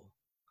soul,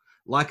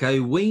 like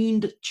a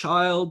weaned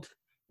child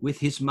with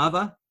his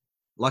mother,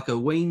 like a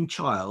weaned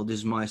child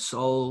is my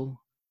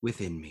soul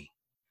within me.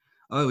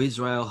 O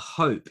Israel,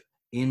 hope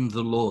in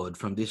the Lord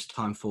from this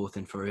time forth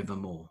and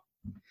forevermore.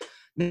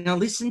 Now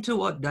listen to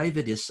what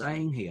David is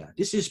saying here.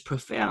 This is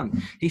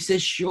profound. He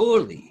says,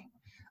 surely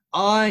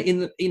I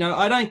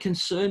don't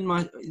concern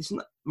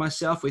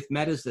myself with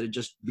matters that are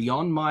just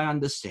beyond my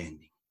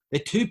understanding. They're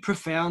too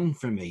profound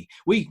for me.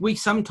 We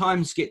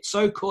sometimes get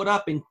so caught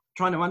up in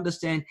trying to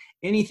understand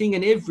anything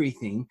and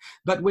everything,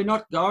 but we're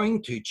not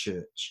going to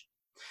church.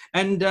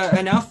 And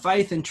our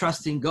faith and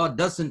trust in God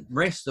doesn't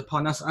rest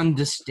upon us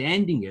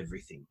understanding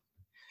everything.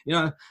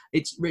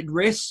 It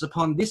rests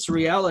upon this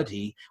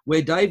reality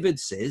where David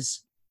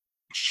says,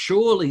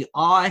 surely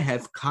I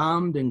have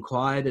calmed and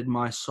quieted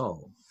my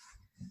soul.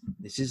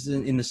 This is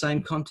in the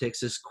same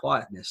context as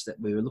quietness that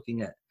we were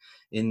looking at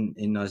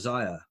in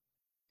Isaiah.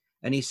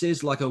 And he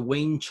says, like a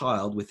weaned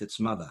child with its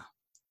mother.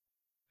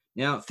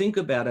 Now, think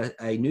about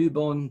a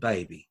newborn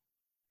baby.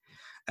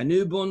 A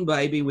newborn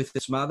baby with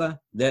its mother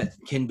that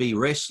can be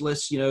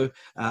restless,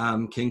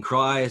 can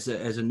cry as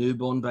a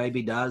newborn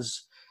baby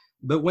does.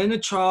 But when a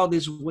child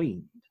is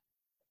weaned,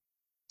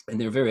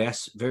 and there are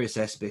various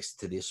aspects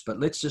to this, but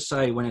let's just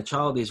say when a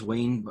child is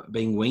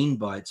being weaned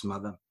by its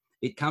mother,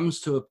 it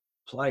comes to a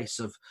place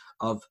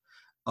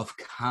of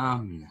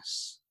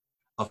calmness,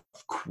 of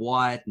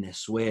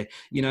quietness, where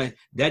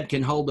dad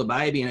can hold the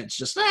baby and it's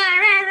just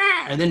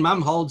and then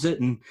mum holds it,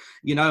 and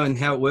and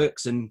how it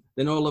works, and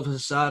then all of a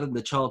sudden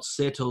the child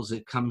settles,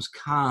 it comes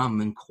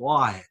calm and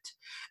quiet,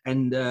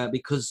 and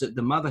because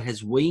the mother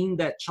has weaned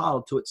that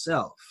child to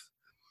itself.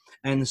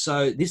 And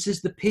so this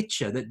is the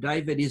picture that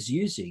David is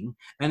using,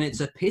 and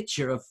it's a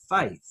picture of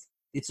faith.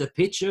 It's a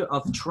picture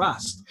of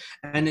trust,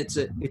 and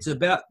it's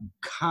about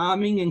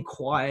calming and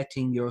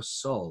quieting your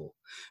soul,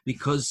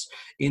 because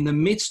in the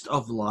midst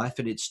of life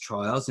and its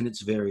trials and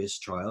its various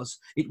trials,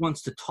 it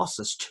wants to toss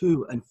us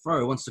to and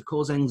fro, wants to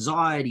cause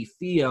anxiety,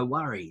 fear,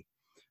 worry.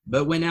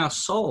 But when our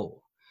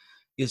soul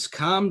is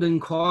calmed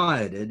and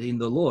quieted in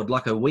the Lord,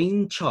 like a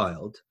weaned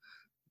child,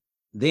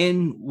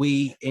 then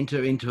we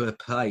enter into a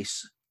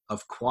place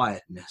of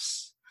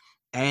quietness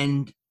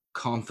and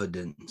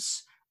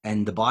confidence.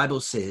 And the Bible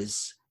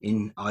says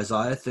in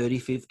Isaiah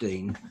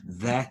 30:15,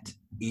 that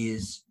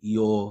is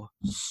your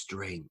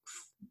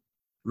strength.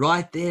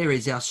 Right there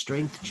is our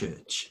strength,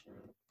 church.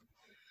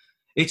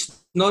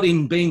 It's not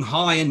in being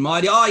high and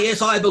mighty. Oh,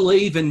 yes, I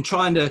believe, and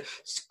trying to,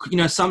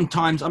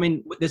 sometimes,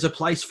 there's a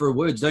place for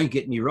words, don't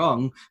get me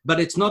wrong, but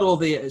it's not all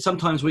there.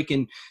 Sometimes we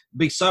can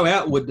be so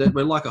outward that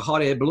we're like a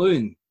hot air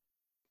balloon.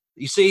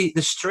 You see,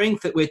 the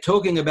strength that we're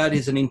talking about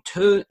is an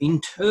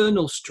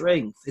internal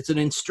strength. It's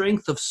an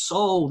strength of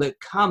soul that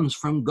comes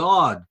from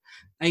God.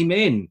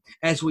 Amen.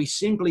 As we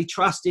simply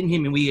trust in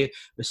him and we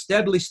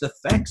establish the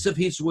facts of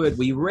his word,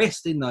 we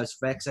rest in those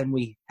facts, and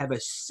we have a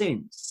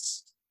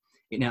sense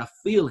in our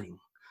feeling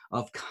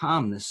of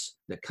calmness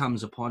that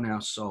comes upon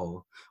our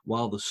soul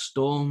while the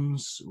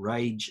storms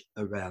rage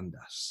around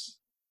us.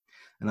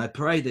 And I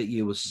pray that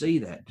you will see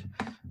that,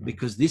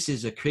 because this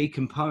is a key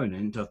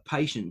component of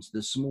patience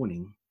this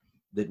morning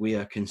that we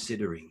are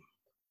considering.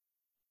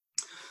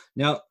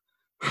 Now,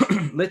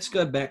 let's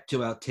go back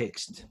to our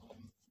text.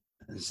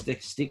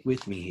 Stick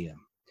with me here.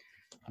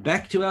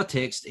 Back to our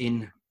text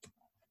in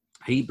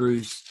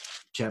Hebrews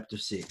chapter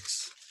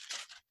 6.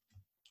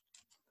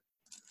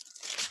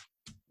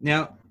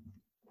 Now,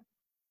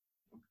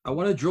 I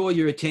want to draw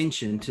your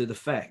attention to the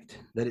fact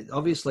that it,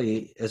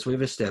 obviously, as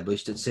we've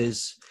established, it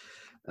says,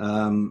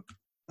 um,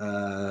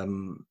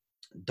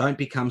 don't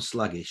become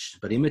sluggish,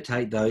 but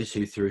imitate those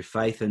who through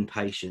faith and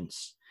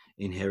patience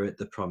inherit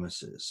the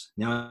promises.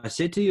 Now, I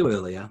said to you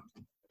earlier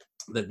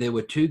that there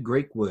were two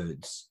Greek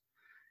words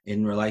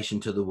in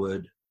relation to the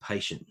word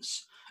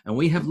patience, and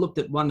we have looked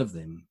at one of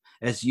them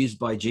as used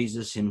by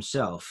Jesus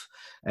himself,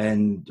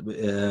 and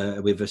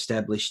we've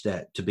established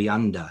that to be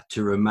under,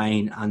 to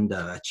remain under,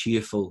 a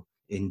cheerful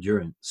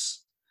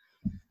endurance.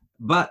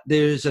 But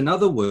there's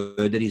another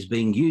word that is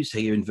being used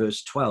here in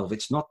verse 12.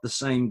 It's not the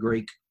same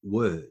Greek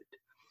word.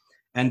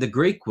 And the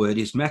Greek word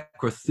is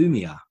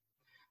makrothumia.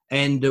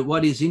 And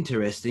what is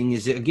interesting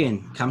is it,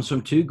 again, comes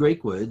from two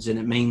Greek words, and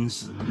it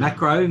means,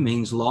 macro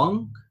means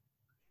long,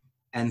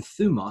 and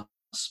thumos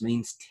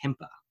means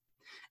temper.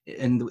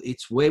 And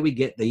it's where we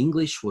get the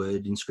English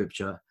word in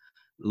Scripture,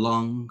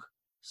 long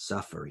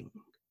suffering.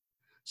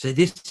 So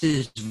this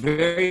is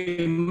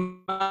very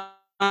much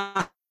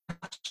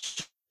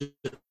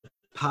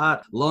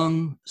part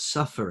long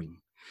suffering,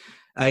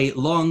 a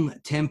long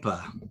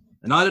temper.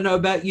 And I don't know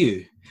about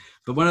you,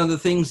 but one of the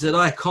things that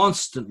I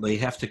constantly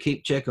have to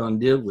keep check on,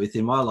 deal with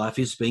in my life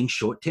is being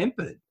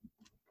short-tempered.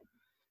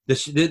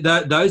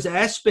 Those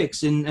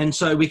aspects, and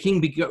so we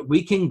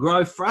can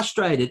grow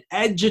frustrated,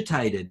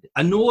 agitated,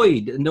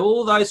 annoyed, and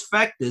all those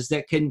factors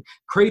that can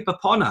creep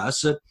upon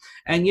us,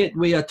 and yet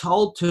we are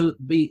told to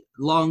be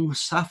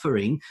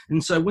long-suffering.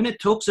 And so when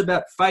it talks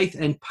about faith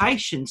and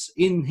patience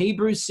in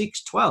Hebrews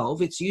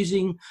 6:12, it's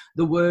using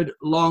the word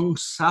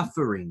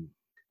long-suffering.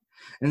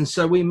 And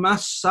so we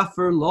must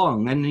suffer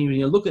long. And when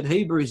you look at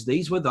Hebrews,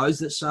 these were those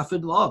that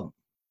suffered long.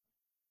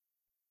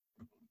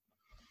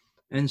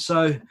 And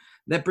so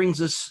that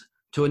brings us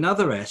to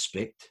another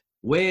aspect.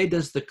 Where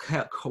does the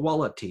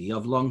quality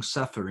of long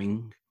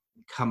suffering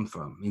come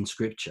from in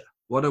Scripture?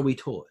 What are we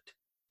taught?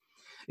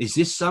 Is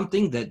this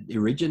something that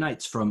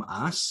originates from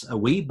us? Are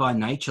we by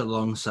nature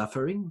long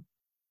suffering?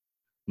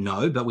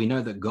 No, but we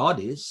know that God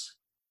is.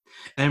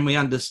 And we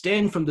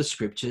understand from the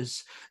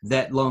Scriptures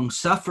that long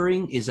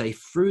suffering is a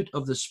fruit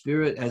of the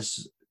Spirit,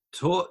 as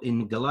taught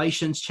in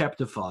Galatians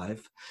chapter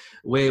 5,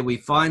 where we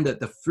find that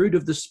the fruit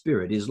of the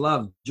Spirit is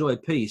love, joy,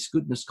 peace,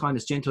 goodness,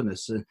 kindness,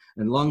 gentleness, and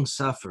long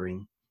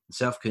suffering,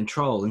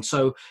 self-control. And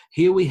so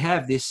here we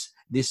have this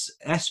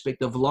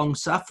aspect of long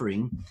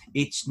suffering.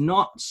 It's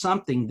not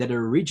something that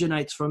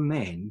originates from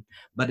man,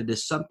 but it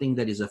is something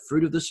that is a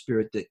fruit of the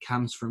Spirit that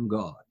comes from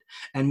God.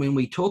 And when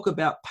we talk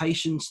about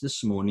patience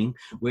this morning,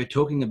 we're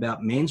talking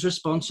about man's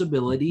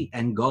responsibility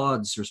and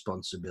God's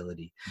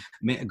responsibility.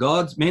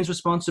 Man's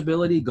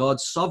responsibility,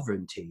 God's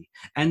sovereignty,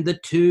 and the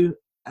two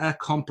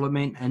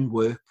complement and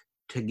work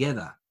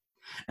together.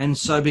 And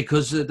so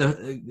because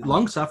the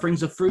long suffering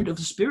is a fruit of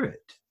the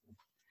Spirit.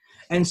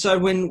 And so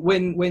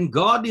when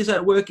God is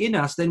at work in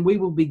us, then we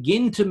will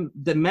begin to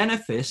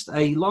manifest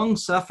a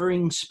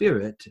long-suffering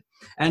spirit.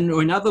 And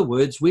in other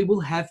words, we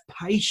will have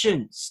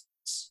patience.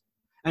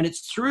 And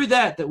it's through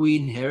that we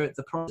inherit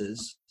the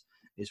promises,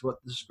 is what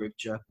the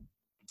Scripture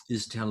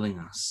is telling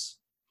us.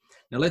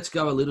 Now let's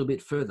go a little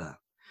bit further.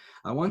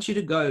 I want you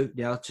to go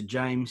now to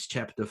James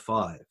chapter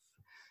 5.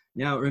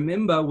 Now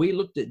remember, we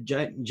looked at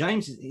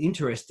James,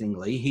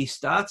 interestingly, he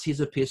starts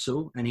his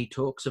epistle and he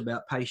talks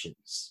about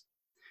patience.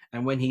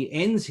 And when he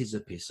ends his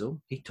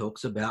epistle, he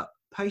talks about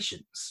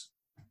patience.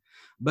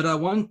 But I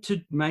want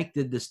to make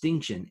the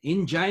distinction.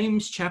 In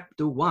James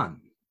chapter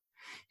 1,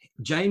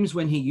 James,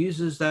 when he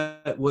uses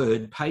that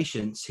word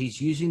patience, he's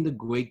using the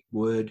Greek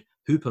word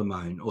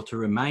hupomone, or to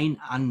remain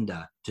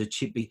under, to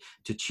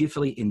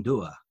cheerfully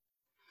endure.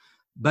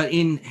 But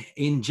in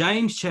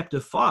James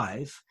chapter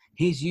 5,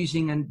 he's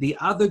using the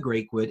other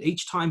Greek word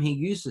each time he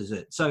uses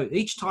it. So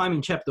each time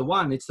in chapter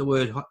 1, it's the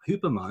word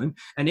hupomone,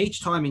 and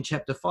each time in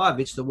chapter 5,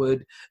 it's the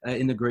word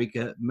in the Greek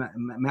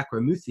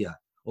makromuthia,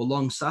 or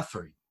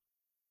long-suffering.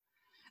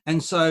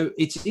 And so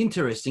it's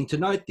interesting to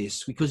note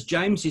this, because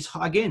James is,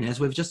 again, as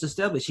we've just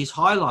established, he's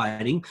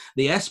highlighting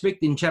the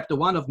aspect in chapter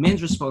 1 of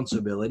men's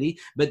responsibility.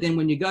 But then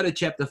when you go to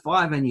chapter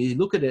 5 and you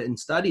look at it and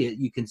study it,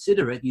 you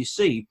consider it, you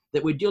see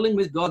that we're dealing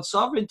with God's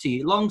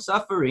sovereignty. Long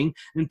suffering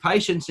and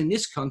patience in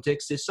this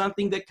context is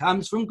something that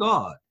comes from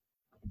God,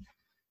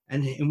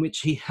 and in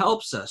which he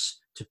helps us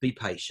to be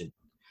patient.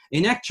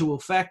 In actual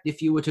fact,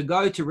 if you were to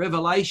go to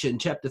Revelation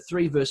chapter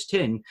 3, verse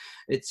 10,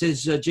 it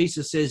says,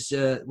 Jesus says,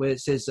 where it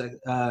says,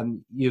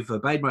 you've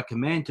obeyed my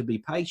command to be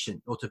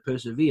patient or to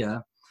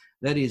persevere.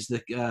 That is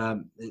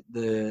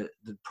the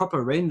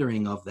proper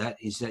rendering of that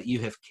is that you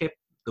have kept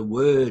the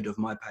word of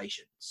my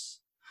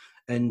patience.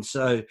 And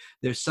so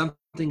there's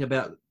something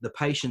about the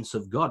patience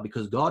of God,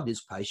 because God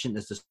is patient,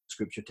 as the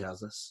Scripture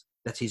tells us.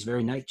 That's his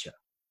very nature.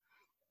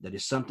 That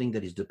is something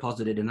that is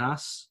deposited in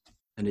us,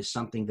 and is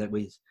something that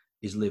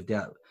is lived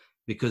out,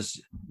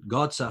 because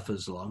God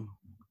suffers long.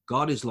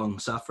 God is long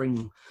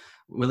suffering,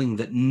 willing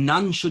that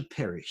none should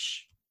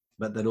perish,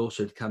 but that all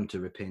should come to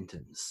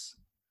repentance.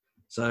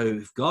 So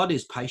if God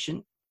is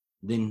patient,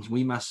 then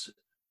we must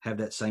have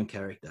that same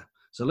character.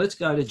 So let's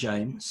go to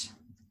James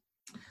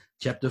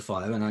chapter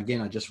 5. And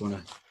again, I just want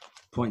to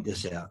point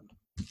this out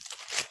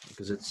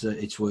because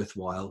it's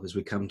worthwhile as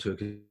we come to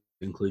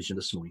a conclusion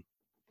this morning.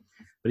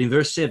 But in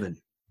verse 7,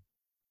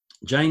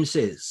 James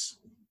says,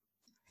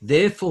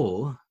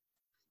 therefore,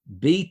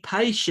 be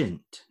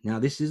patient. Now,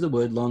 this is the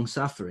word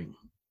long-suffering.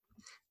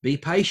 Be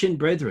patient,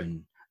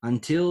 brethren,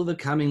 until the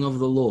coming of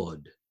the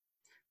Lord.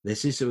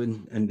 This is,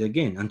 and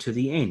again, unto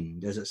the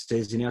end, as it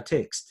says in our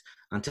text,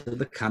 until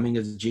the coming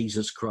of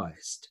Jesus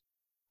Christ.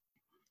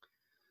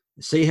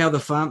 See how the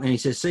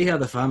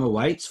farmer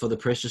waits for the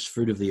precious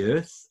fruit of the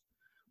earth,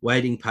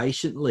 waiting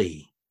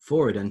patiently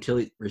for it until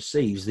it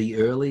receives the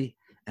early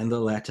and the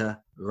latter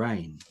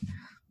rain.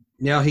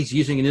 Now he's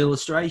using an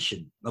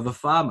illustration of a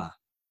farmer.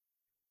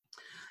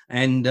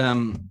 And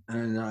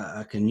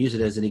I can use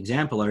it as an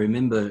example. I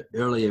remember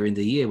earlier in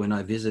the year when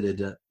I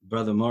visited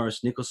Brother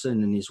Morris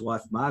Nicholson and his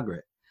wife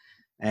Margaret,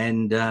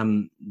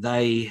 and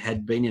they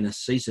had been in a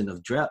season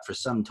of drought for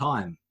some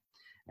time.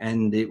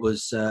 And it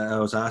was I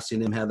was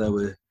asking them how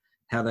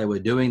they were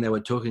doing. They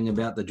were talking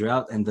about the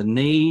drought and the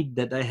need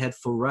that they had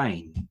for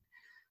rain.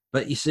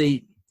 But you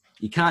see,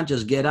 you can't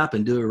just get up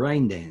and do a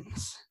rain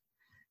dance.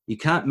 You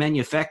can't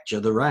manufacture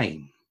the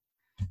rain.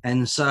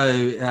 And so,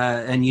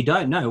 and you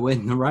don't know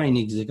when the rain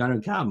is going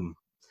to come.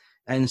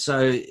 And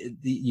so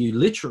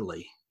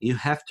you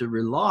have to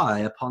rely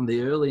upon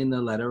the early and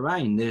the latter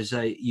rain.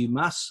 You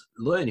must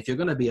learn. If you're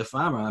going to be a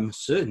farmer, I'm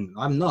certain,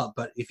 I'm not,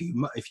 but if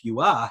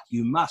you are,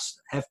 you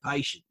must have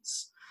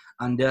patience,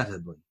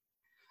 undoubtedly.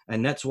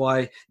 And that's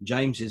why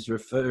James is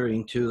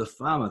referring to the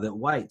farmer that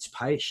waits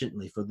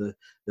patiently for the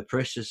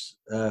precious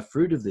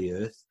fruit of the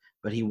earth,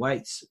 but he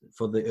waits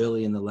for the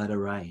early and the latter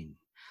rain.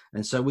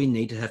 And so we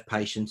need to have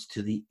patience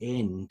to the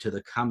end, to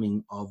the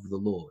coming of the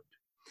Lord.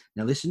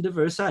 Now listen to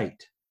verse 8.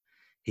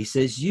 He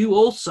says, you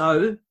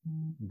also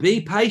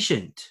be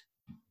patient.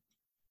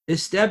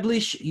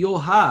 Establish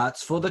your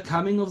hearts, for the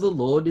coming of the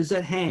Lord is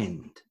at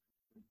hand.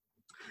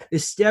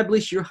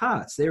 Establish your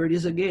hearts. There it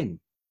is again.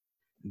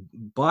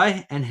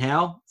 By and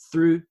how?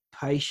 Through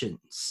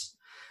patience.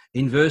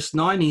 In verse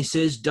 9, he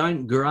says,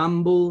 don't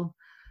grumble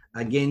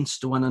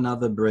against one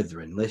another,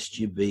 brethren, lest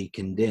you be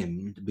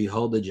condemned.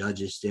 Behold, the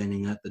judge is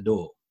standing at the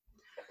door.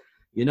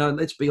 You know,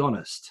 let's be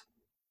honest.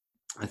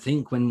 I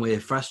think when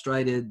we're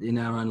frustrated in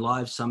our own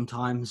lives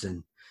sometimes,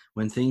 and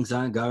when things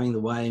aren't going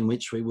the way in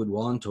which we would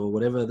want, or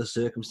whatever the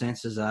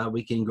circumstances are,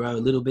 we can grow a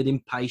little bit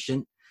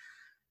impatient,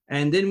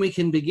 and then we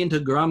can begin to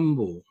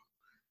grumble.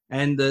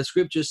 And the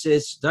scripture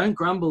says, don't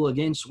grumble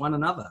against one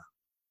another.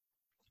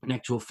 In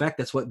actual fact,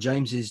 that's what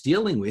James is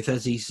dealing with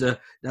as he's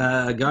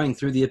going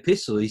through the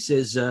epistle. He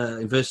says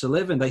in verse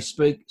 11, they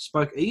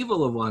spoke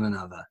evil of one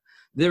another.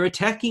 They're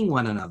attacking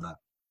one another.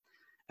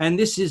 And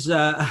this is,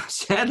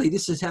 sadly,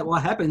 this is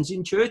what happens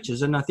in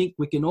churches. And I think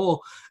we can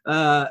all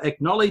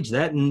acknowledge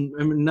that. And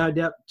no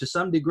doubt, to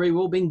some degree, we've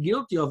all been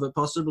guilty of it,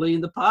 possibly in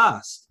the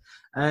past.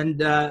 And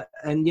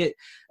yet,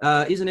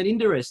 isn't it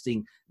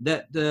interesting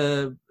that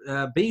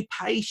be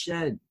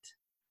patient?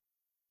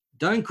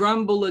 Don't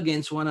grumble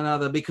against one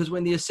another, because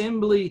when the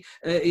assembly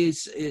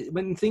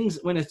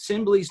when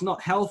assembly is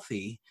not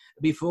healthy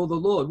before the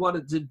Lord, what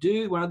does it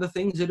do? One of the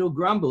things, it'll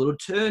grumble, it'll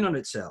turn on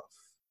itself.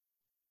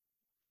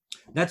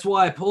 That's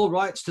why Paul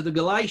writes to the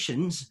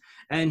Galatians,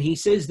 and he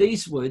says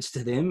these words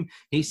to them.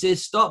 He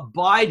says, stop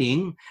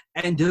biting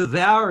and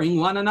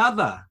devouring one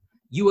another.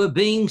 You are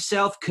being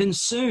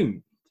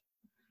self-consumed.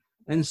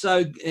 And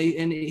so,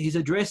 and he's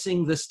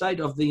addressing the state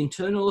of the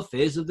internal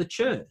affairs of the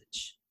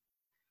church.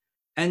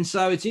 And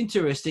so it's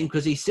interesting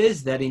because he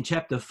says that in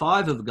chapter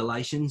 5 of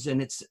Galatians,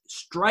 and it's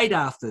straight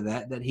after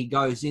that he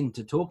goes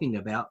into talking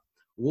about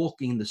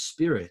walking in the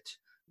Spirit,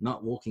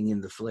 not walking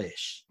in the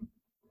flesh.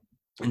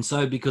 And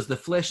so because the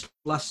flesh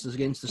lusts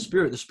against the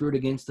Spirit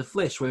against the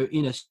flesh, we're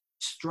in a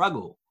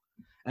struggle.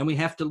 And we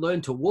have to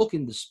learn to walk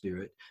in the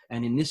Spirit,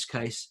 and in this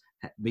case,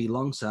 be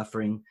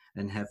long-suffering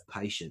and have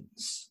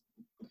patience.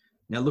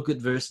 Now look at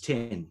verse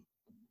 10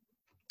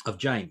 of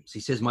James. He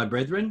says, my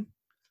brethren,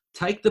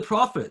 take the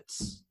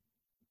prophets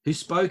who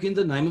spoke in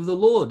the name of the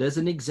Lord as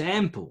an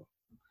example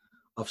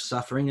of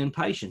suffering and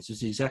patience.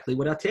 This is exactly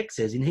what our text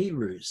says in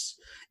Hebrews.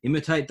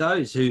 Imitate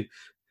those who,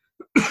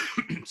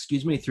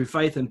 through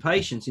faith and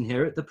patience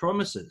inherit the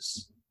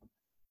promises.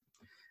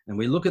 And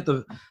we look at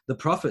the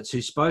prophets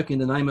who spoke in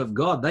the name of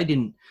God.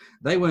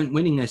 They weren't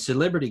winning a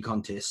celebrity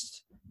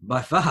contest by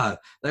far.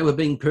 They were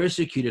being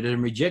persecuted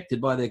and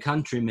rejected by their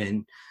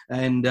countrymen.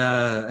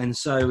 And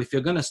so if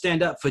you're going to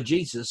stand up for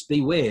Jesus,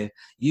 beware.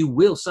 You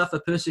will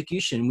suffer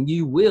persecution.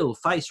 You will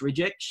face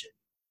rejection.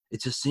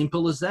 It's as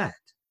simple as that.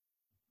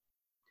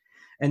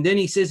 And then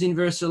he says in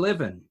verse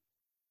 11,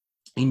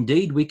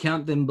 indeed, we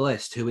count them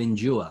blessed who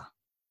endure.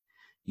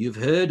 You've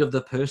heard of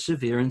the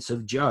perseverance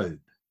of Job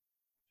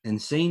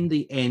and seen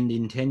the end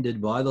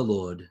intended by the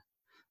Lord,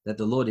 that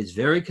the Lord is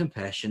very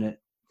compassionate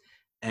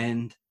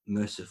and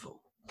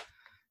merciful.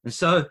 And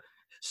so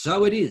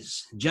it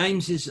is.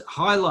 James is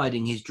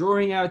highlighting, he's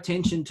drawing our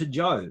attention to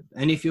Job.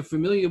 And if you're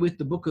familiar with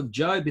the book of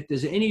Job, if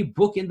there's any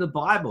book in the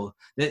Bible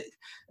that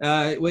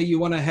where you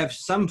want to have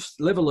some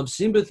level of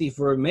sympathy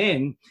for a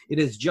man, it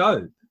is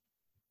Job.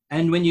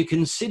 And when you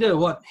consider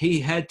what he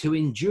had to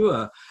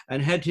endure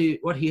and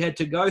what he had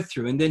to go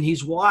through, and then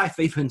his wife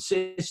even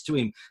says to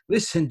him,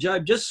 listen,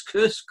 Job, just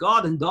curse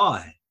God and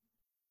die.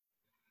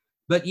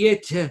 But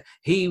yet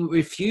he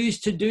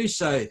refused to do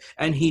so,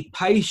 and he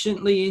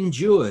patiently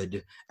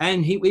endured.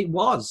 And he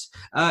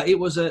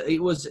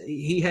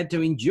had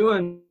to endure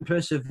and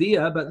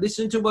persevere. But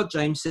listen to what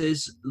James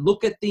says: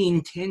 look at the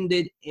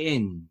intended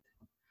end,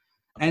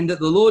 and that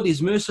the Lord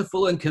is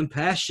merciful and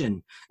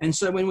compassionate. And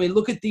so when we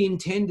look at the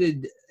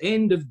intended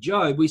end of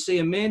Job, we see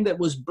a man that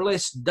was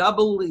blessed,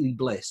 doubly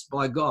blessed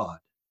by God.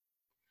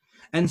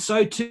 And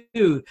so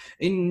too,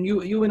 in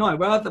you and I,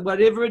 rather,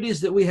 whatever it is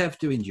that we have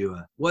to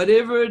endure,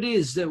 whatever it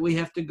is that we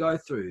have to go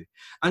through,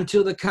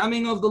 until the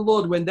coming of the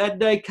Lord, when that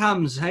day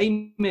comes,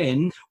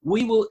 amen,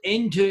 we will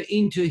enter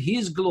into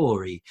his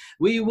glory.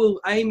 We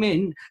will,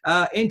 amen,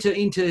 enter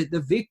into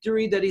the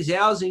victory that is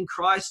ours in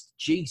Christ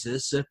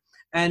Jesus.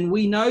 And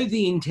we know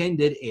the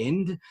intended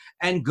end,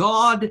 and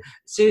God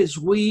says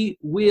we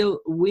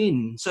will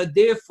win. So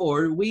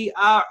therefore, we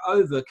are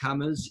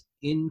overcomers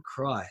in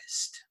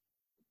Christ.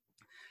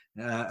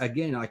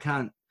 Again, I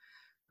can't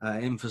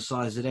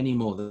emphasize it any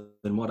more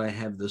than what I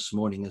have this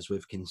morning as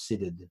we've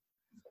considered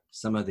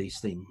some of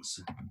these things.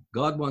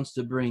 God wants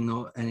to bring,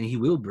 and he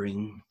will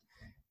bring,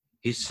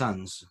 his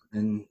sons,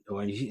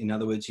 or in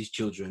other words, his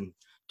children,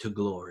 to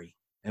glory.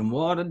 And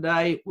what a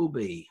day it will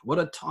be. What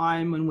a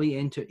time when we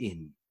enter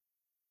in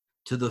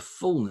to the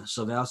fullness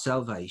of our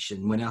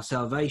salvation, when our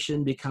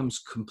salvation becomes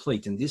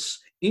complete, and this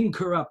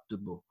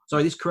corruptible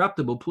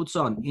puts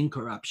on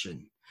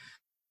incorruption.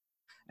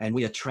 And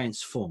we are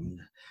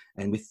transformed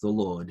and with the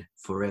Lord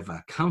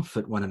forever.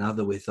 Comfort one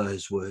another with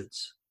those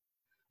words.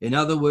 In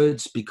other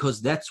words,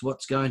 because that's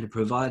what's going to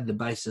provide the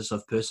basis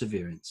of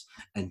perseverance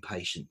and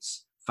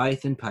patience.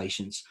 Faith and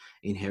patience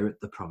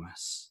inherit the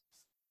promise.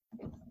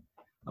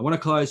 I want to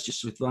close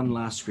just with one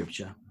last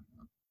scripture,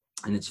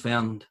 and it's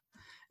found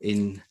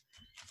in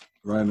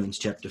Romans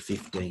chapter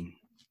 15.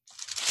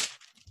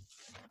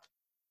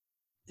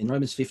 In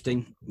Romans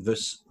 15,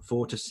 verse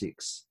 4 to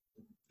 6.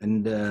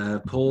 And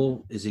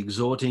Paul is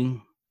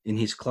exhorting in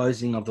his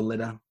closing of the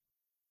letter.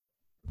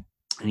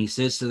 And he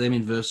says to them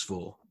in verse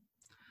 4,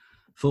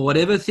 for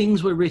whatever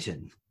things were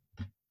written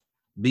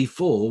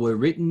before were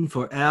written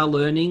for our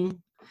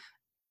learning,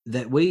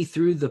 that we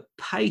through the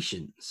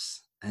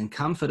patience and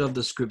comfort of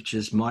the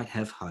scriptures might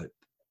have hope.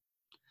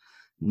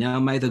 Now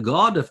may the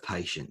God of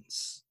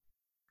patience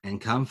and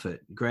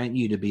comfort grant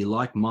you to be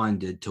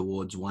like-minded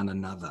towards one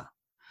another,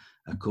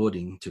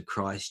 according to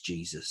Christ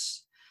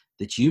Jesus,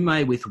 that you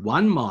may with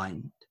one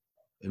mind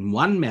and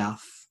one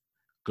mouth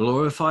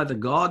glorify the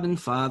God and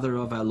Father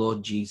of our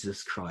Lord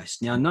Jesus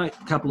Christ. Now note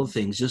a couple of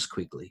things just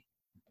quickly.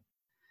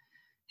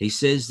 He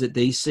says that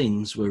these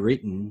things were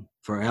written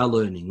for our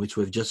learning, which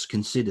we've just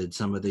considered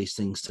some of these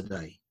things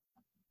today,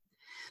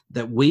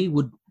 that we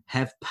would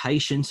have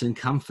patience and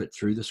comfort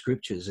through the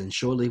scriptures, and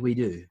surely we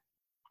do.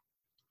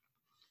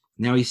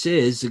 Now he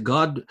says that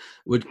God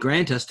would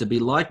grant us to be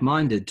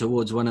like-minded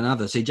towards one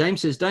another. See,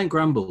 James says, don't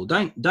grumble,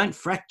 don't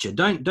fracture,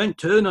 don't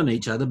turn on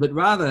each other, but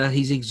rather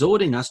he's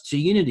exhorting us to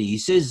unity. He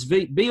says,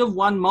 be of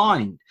one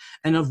mind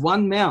and of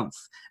one mouth.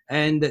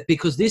 And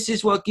because this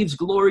is what gives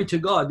glory to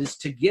God, is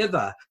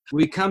together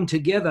we come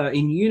together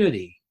in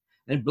unity.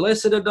 And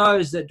blessed are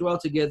those that dwell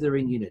together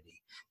in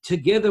unity.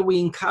 Together we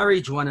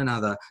encourage one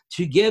another.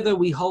 Together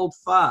we hold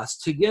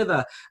fast.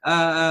 Together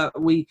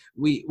we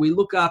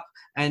look up,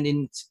 and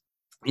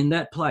in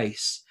that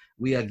place,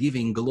 we are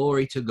giving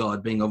glory to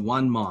God, being of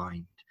one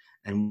mind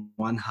and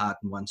one heart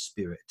and one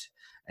spirit.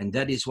 And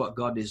that is what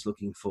God is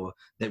looking for,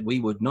 that we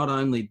would not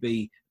only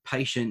be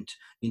patient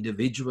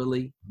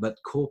individually, but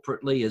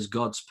corporately as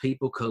God's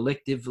people,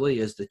 collectively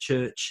as the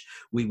church,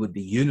 we would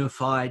be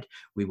unified,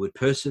 we would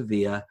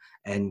persevere,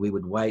 and we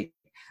would wait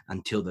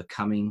until the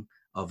coming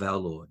of our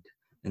Lord.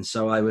 And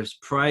so I would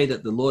pray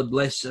that the Lord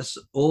bless us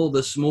all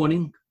this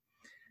morning.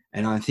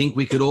 And I think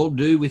we could all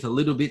do with a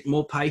little bit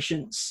more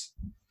patience,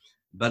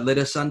 but let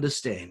us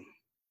understand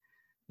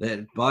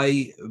that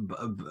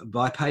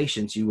by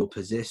patience you will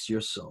possess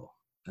your soul.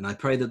 And I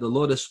pray that the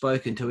Lord has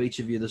spoken to each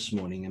of you this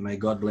morning, and may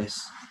God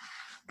bless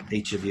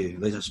each of you.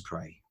 Let us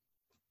pray.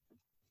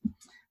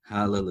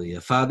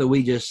 Hallelujah. Father,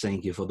 we just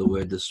thank you for the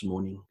word this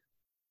morning.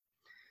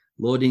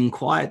 Lord, in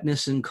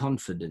quietness and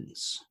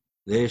confidence,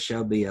 there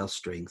shall be our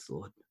strength,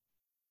 Lord.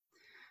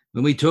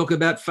 When we talk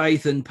about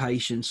faith and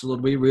patience,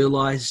 Lord, we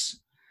realize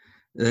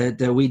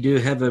that we do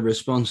have a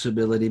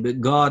responsibility,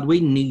 but God, we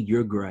need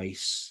your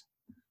grace.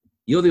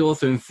 You're the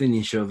author and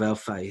finisher of our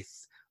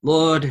faith.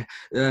 Lord,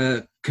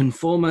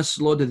 conform us,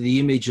 Lord, to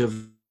the image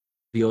of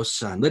your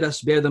Son. Let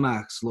us bear the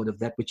marks, Lord, of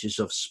that which is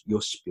of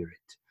your Spirit,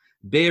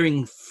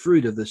 bearing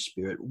fruit of the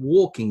Spirit,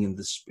 walking in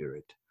the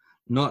Spirit,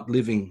 not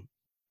living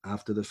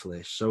after the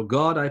flesh. So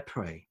God, I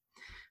pray,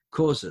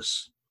 cause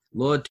us,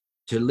 Lord,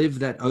 to live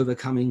that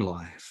overcoming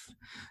life,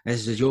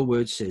 as your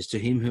word says, to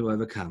him who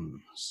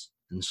overcomes.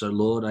 And so,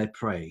 Lord, I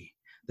pray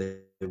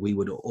that we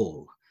would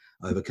all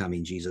overcome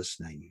in Jesus'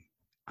 name.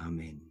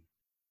 Amen.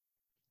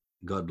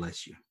 God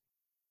bless you.